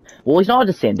descendant. Well, he's not a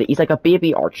descendant, he's like a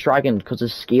baby archdragon because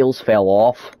his scales fell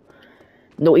off.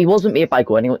 No, he wasn't made by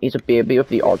God, he's a baby of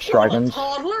the archdragons.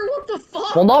 Toddler? What the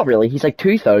fuck? Well, not really, he's like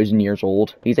 2,000 years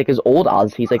old. He's like as old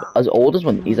as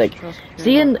when, he's like,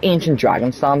 see in ancient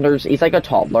dragon standards, he's like a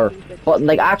toddler. But in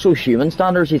like actual human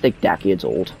standards, he's like decades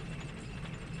old.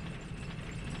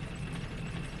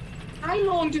 How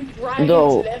long do dragons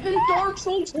live in Dark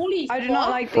Souls? Holy I do not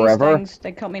like forever. these things.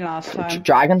 They cut me last time.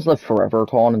 Dragons live forever,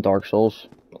 Con, in Dark Souls.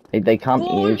 They can't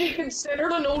What would be age.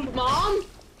 considered an old man?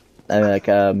 Like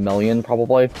 1 million,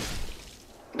 probably.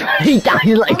 He died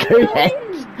in like 2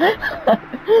 hits.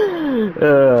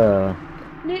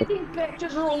 Making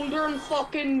bitches are older and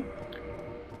fucking...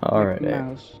 Alright,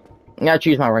 yeah,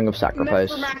 choose my ring of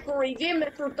sacrifice. Mr. Macroredia,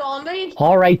 Mr. Gandhi.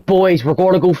 Alright, boys, we're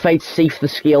gonna go fight Seif the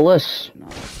Scaleless. No,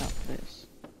 stop this.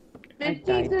 These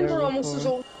things are almost as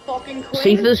old as fucking Queen.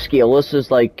 Seif the Scaleless is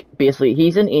like, basically,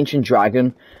 he's an ancient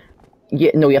dragon.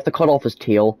 Yeah, no, you have to cut off his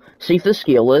tail. Seif the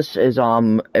Scaleless is,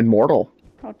 immortal.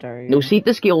 How dare you? No, Seif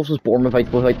the Scaleless was born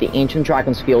without the ancient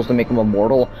dragon scales to make him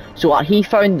immortal. So, he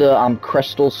found the,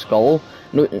 crystal skull.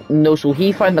 No, so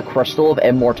he found the crystal of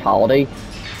immortality.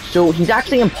 So, he's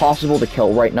actually impossible to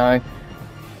kill right now.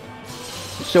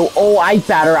 So, oh, I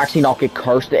better actually not get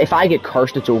cursed. If I get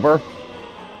cursed, it's over.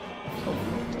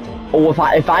 Oh,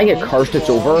 if I get cursed, it's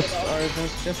over. Or is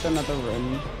this just another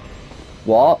room?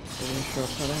 What? Is there a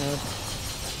shortcut ahead?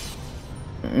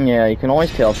 Yeah, you can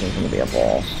always tell if it's gonna be a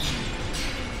boss.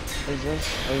 Is that a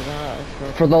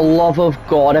shortcut? For the love of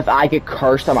God, if I get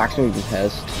cursed, I'm actually gonna be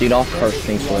pissed. Do not curse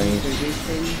me, please.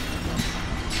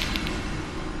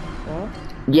 What?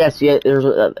 Yes, yeah, there's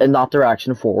in that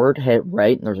direction forward, hit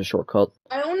right, and there's a shortcut.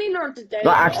 I only learned today.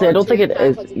 No, actually, I don't think it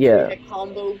is, yeah.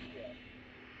 Combo.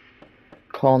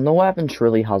 No weapon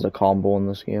truly has a combo in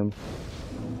this game.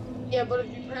 Yeah, but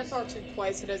if you press R2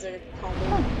 twice, it is a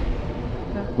combo.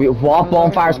 What?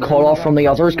 Bonfire's cut off from the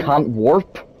others can't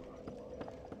warp?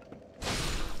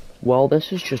 Well,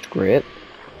 this is just great.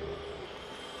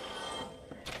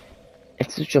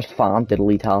 This is just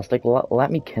fan-diddly-tastic. Let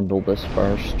me kindle this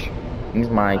first. Use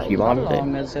my humanity. How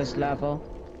long is this level?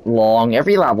 Long.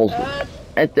 Every level's... yeah,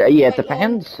 it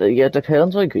depends. Yeah, it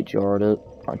depends how good you are at it.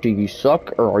 Do you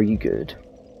suck, or are you good?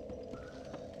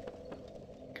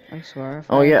 I swear.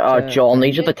 Oh yeah, John,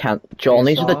 these are the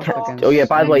oh yeah,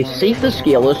 by the way, Seif the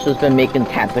Scaleless has been making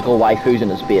tentacle waifus in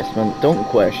his basement. Don't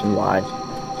question why.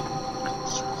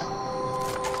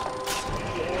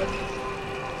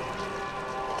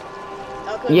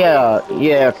 Yeah,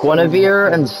 Guinevere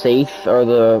and Seif are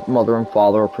the mother and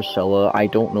father of Priscilla. I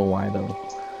don't know why though.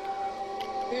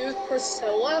 Who's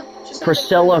Priscilla?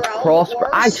 Priscilla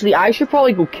Crossbreed. Actually, I should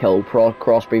probably go kill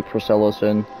Crossbreed Priscilla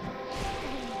soon.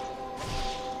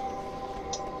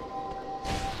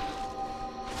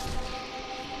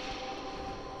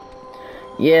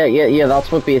 Yeah,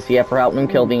 that's what basically, yeah, for helping him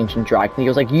kill the ancient dragon. He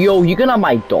was like, yo, you can have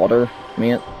my daughter,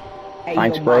 mate. Hey,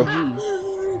 Thanks, yo, bro. my G.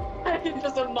 I can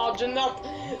just imagine that.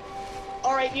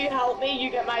 Alright, you help me, you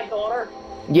get my daughter.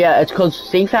 Yeah, it's because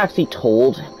Sif actually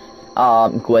told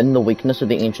Gwyn the weakness of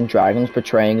the ancient dragons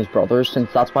betraying his brothers,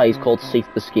 since that's why he's called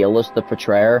Sif the Scaleless, the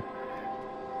betrayer.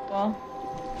 Well.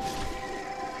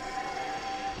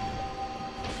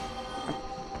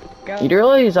 You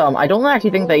realize, I don't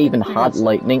actually think they even had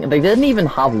lightning. They didn't even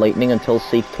have lightning until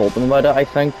Sif told them about it, I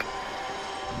think.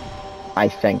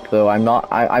 Though, I'm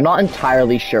not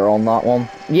entirely sure on that one.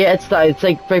 Yeah, it's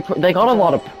like, they got a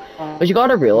lot of, but you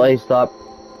gotta realize that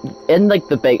in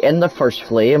the first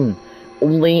flame,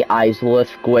 only Izalith,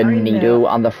 Gwyn, Nido,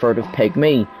 and the furtive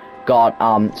pygmy got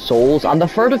souls, and the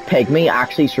furtive pygmy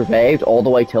actually survived all the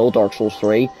way till Dark Souls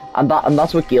 3, and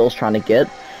that's what Gale's trying to get.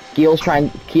 Gale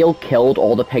killed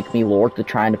all the pygmy lord to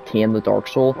try and obtain the Dark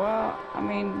Soul. Well, I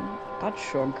mean, that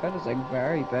shortcut is like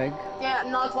very big. Yeah,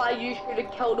 and that's why you should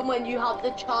have killed him when you had the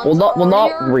chance. Well, not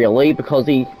earlier. really, because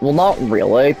you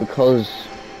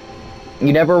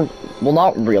never. Well,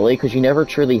 not really, because you never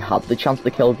truly had the chance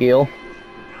to kill Gale.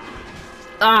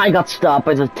 Ah, I got stopped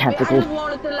by the tentacle I just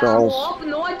wanted to level girls. up.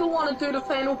 No, I don't want to do the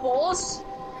final boss.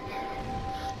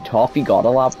 Tough, you got a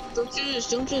lap.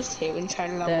 Don't just hit and try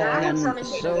to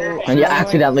level And you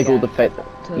accidentally go to fit.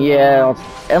 Yeah,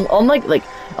 and unlike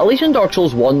at least in Dark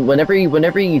Souls 1, whenever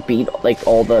you beat like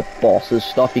all the bosses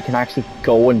stuff, you can actually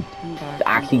go and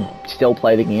actually still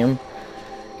play the game.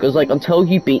 Because like until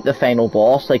you beat the final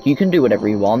boss, like you can do whatever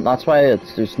you want. That's why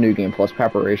there's New Game Plus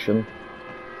preparation.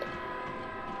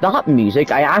 That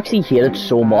music, I actually hate it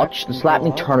so much. Just let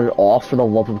me turn it off for the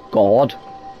love of God.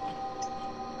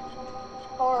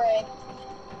 Alright.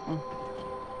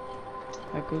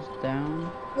 That goes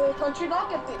down. Well, don't you not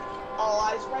get the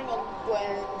allies ring on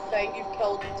when saying you've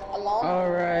killed Alon?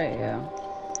 Alright, yeah.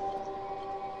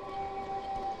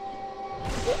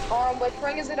 Which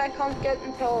ring is it I can't get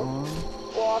until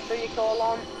after you kill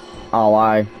Alon?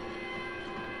 Ally.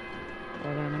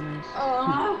 What enemies?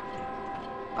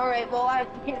 Alright, well I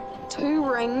have to get 2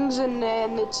 rings and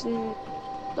then it's in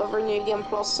the New Game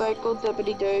Plus cycle,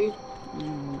 dippity doo.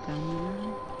 Down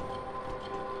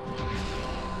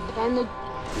And the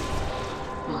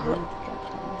there.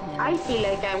 I feel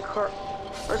like I'm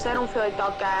First, I don't feel like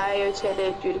that guy outside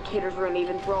the adjudicators wouldn't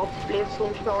even drop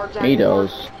Bladestone shards anymore. He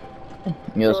does.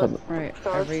 He does have. Right,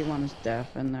 everyone is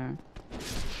deaf in there.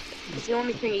 It's the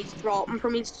only thing he's dropping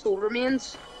from his soul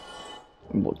remains.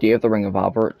 Do you have the Ring of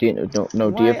Avarice? Do you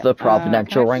have the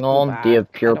Providential ring on? Do you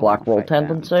have Pure Black World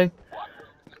Tendency?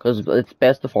 Because it's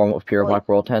best to form it with Pure Black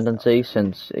World Tendency,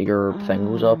 since your thing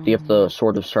goes up. Do you have the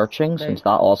Sword of Searching, since that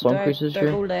also increases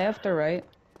your... go left or right?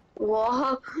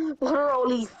 What? What are all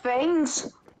these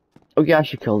things? Oh yeah, I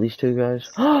should kill these 2 guys.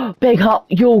 Big hot!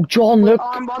 Yo, John, look!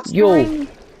 Yo!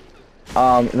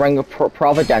 Ring of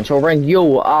Providential ring.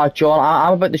 Yo, John,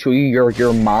 I'm about to show you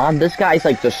your man. This guy's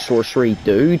like the sorcery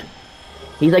dude.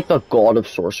 He's like the god of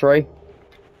sorcery.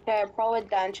 Yeah,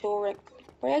 Providential ring.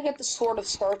 Where do I get the Sword of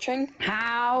Searching?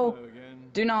 How?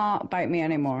 Do not bite me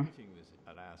anymore.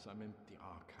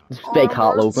 This big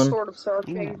hot Where's the Logan. Sword of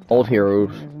Searching? Old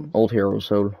heroes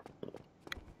soul.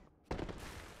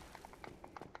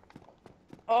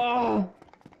 Oh.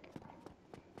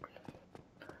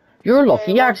 You're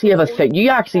lucky. You actually have a thing. You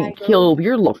actually kill.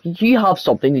 You're lucky. You have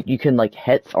something that you can like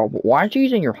hit. Or why aren't you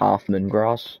using your half moon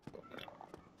grass?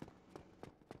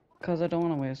 Cause I don't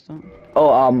want to waste it. Oh,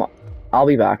 I'll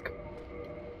be back.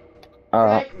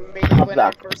 Like me when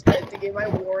I first played the game, I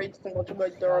worried so much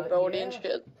about durability and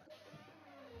shit.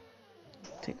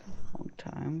 Take a long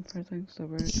time for things to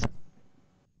work.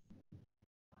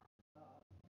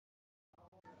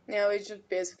 Yeah, it's just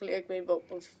basically like me, but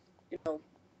with,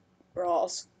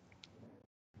 Ross.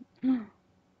 Do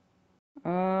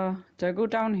I go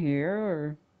down here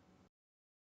or?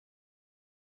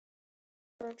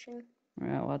 Searching.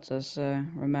 Yeah, what's this?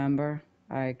 Remember?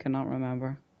 I cannot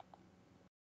remember.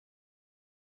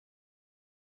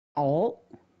 Oh.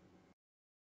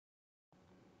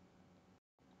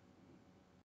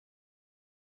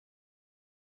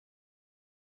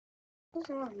 What's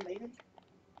wrong, lady?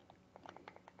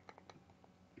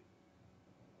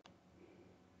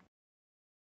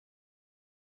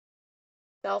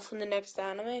 Self in the next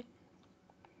anime.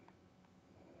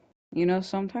 You know,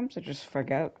 sometimes I just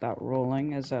forget that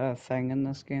rolling is a thing in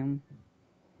this game.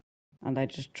 And I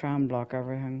just try and block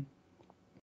everything.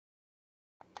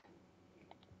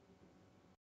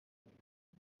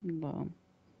 But...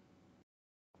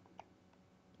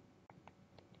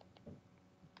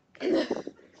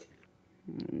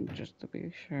 just to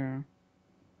be sure.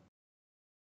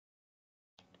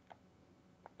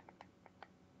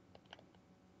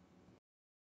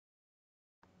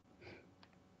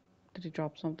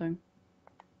 drop something?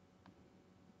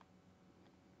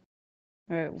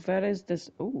 Alright, where is this?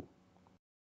 Ooh.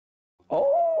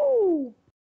 Oh!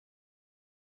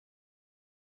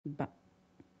 Ba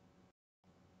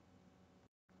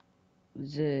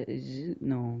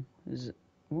no.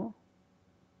 What?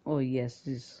 Oh, yes,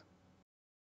 this.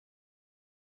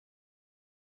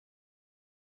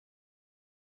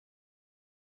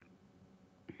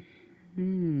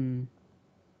 Hmm.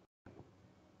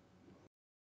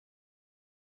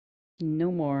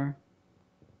 No more.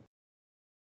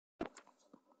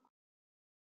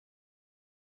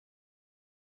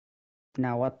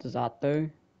 Now, what does that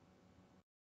do?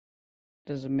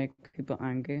 Does it make people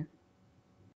angry?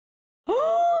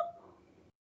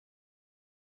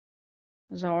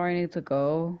 Is that where I need to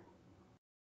go?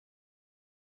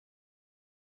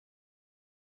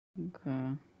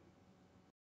 Okay.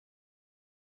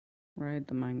 Right,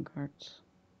 the minecarts.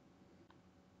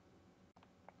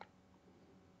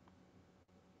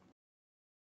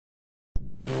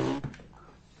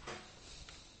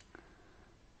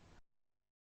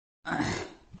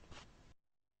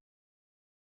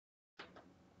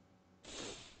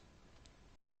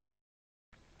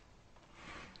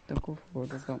 Don't go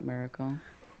forward, we've got Miracle.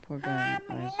 Poor guy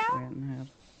is waiting ahead.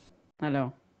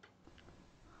 Hello.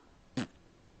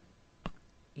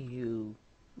 You.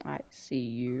 I see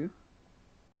you.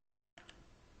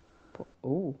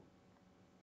 Oh.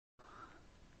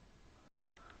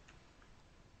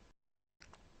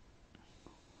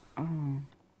 Oh.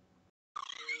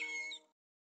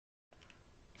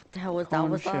 The hell was that?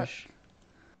 Was that? Conscious.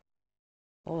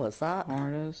 What was that?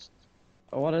 Artist.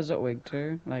 What is it weak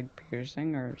to? Like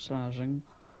piercing or slashing?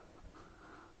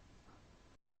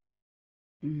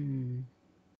 Hmm.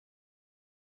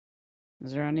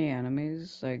 Is there any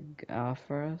enemies like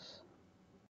after us?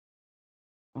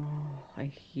 Oh, I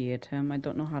hate him. I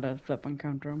don't know how to flip and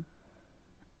counter him.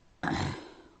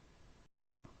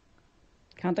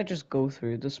 Can't I just go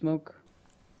through the smoke?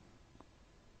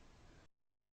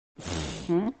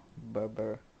 Hmm?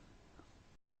 Burr.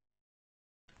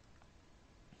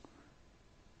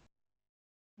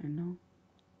 I know.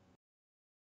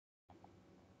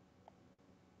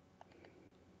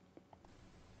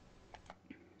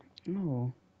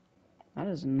 Oh, that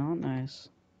is not nice.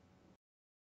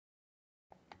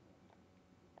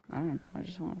 I don't know. I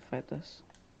just want to fight this.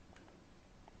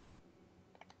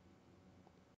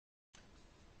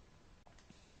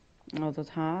 Oh, that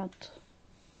hat.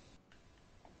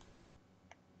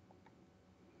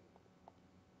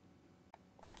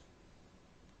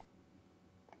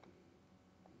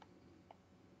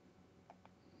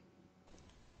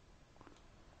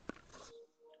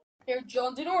 Here,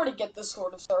 John, do you know where to get this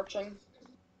sort of searching?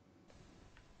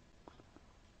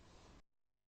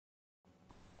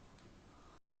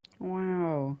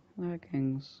 Wow,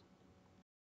 leggings.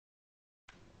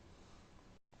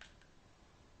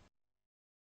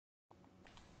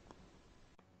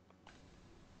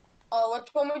 Oh, which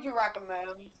one would you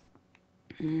recommend?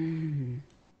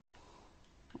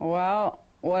 Well,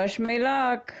 wish me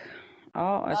luck.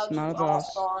 Oh, it's Just not a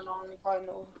ask boss. on, you probably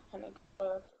know.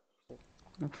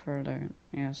 Look further.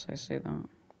 Yes, I see that.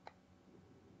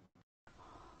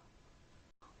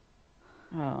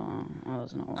 Oh, that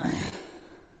was not what I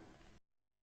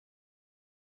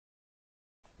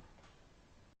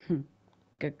wanted.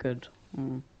 Get good.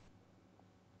 Mm.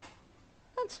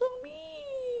 That's so mean.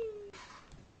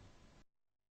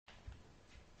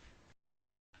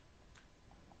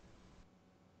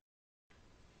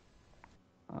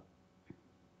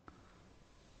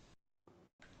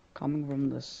 Coming from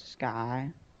the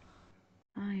sky.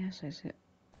 Ah, yes, I see it.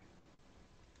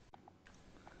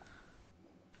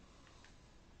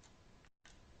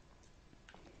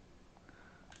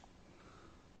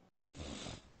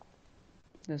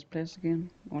 This place again?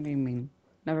 What do you mean?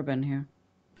 Never been here.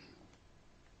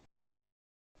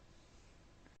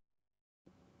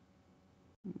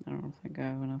 I don't think I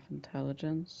have enough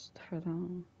intelligence for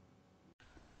that.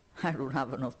 I don't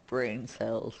have enough brain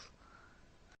cells.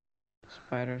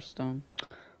 Spider stone. Oh,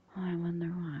 I wonder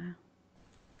why.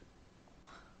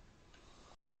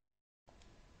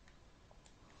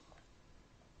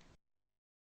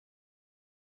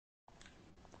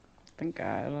 I think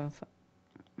I love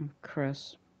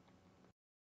Chris.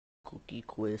 Cookie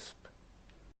crisp.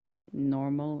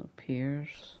 Normal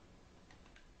appears.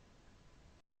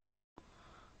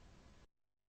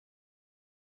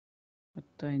 What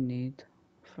do I need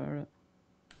for it?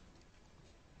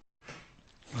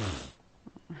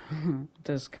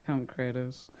 Discount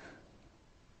creators.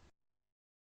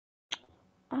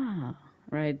 Ah,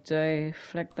 right. Do I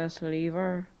flick this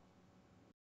lever?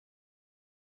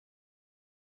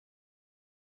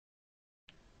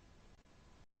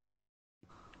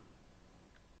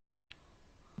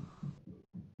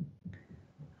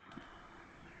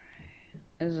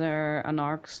 Is there an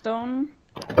arc stone?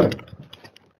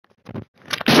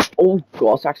 Oh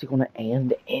god, it's actually going to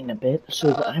end in a bit,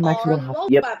 so I'm actually going to have.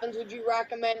 What Yep. weapons would you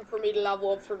recommend for me to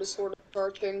level up for the sword of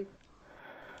searching?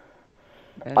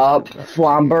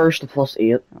 Flamburst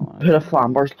 +8. Put a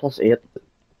Flamburst +8.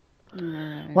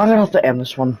 Alright. Well, I'm gonna have to end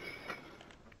this one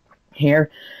here.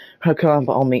 I'm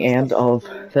on the end of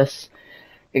this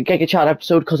GIGA-CHAD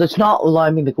episode because it's not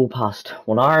allowing me to go past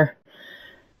 1 hour.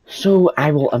 So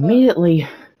I will immediately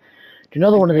do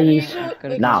another one of these I'm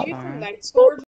gonna now. go far. Night sword?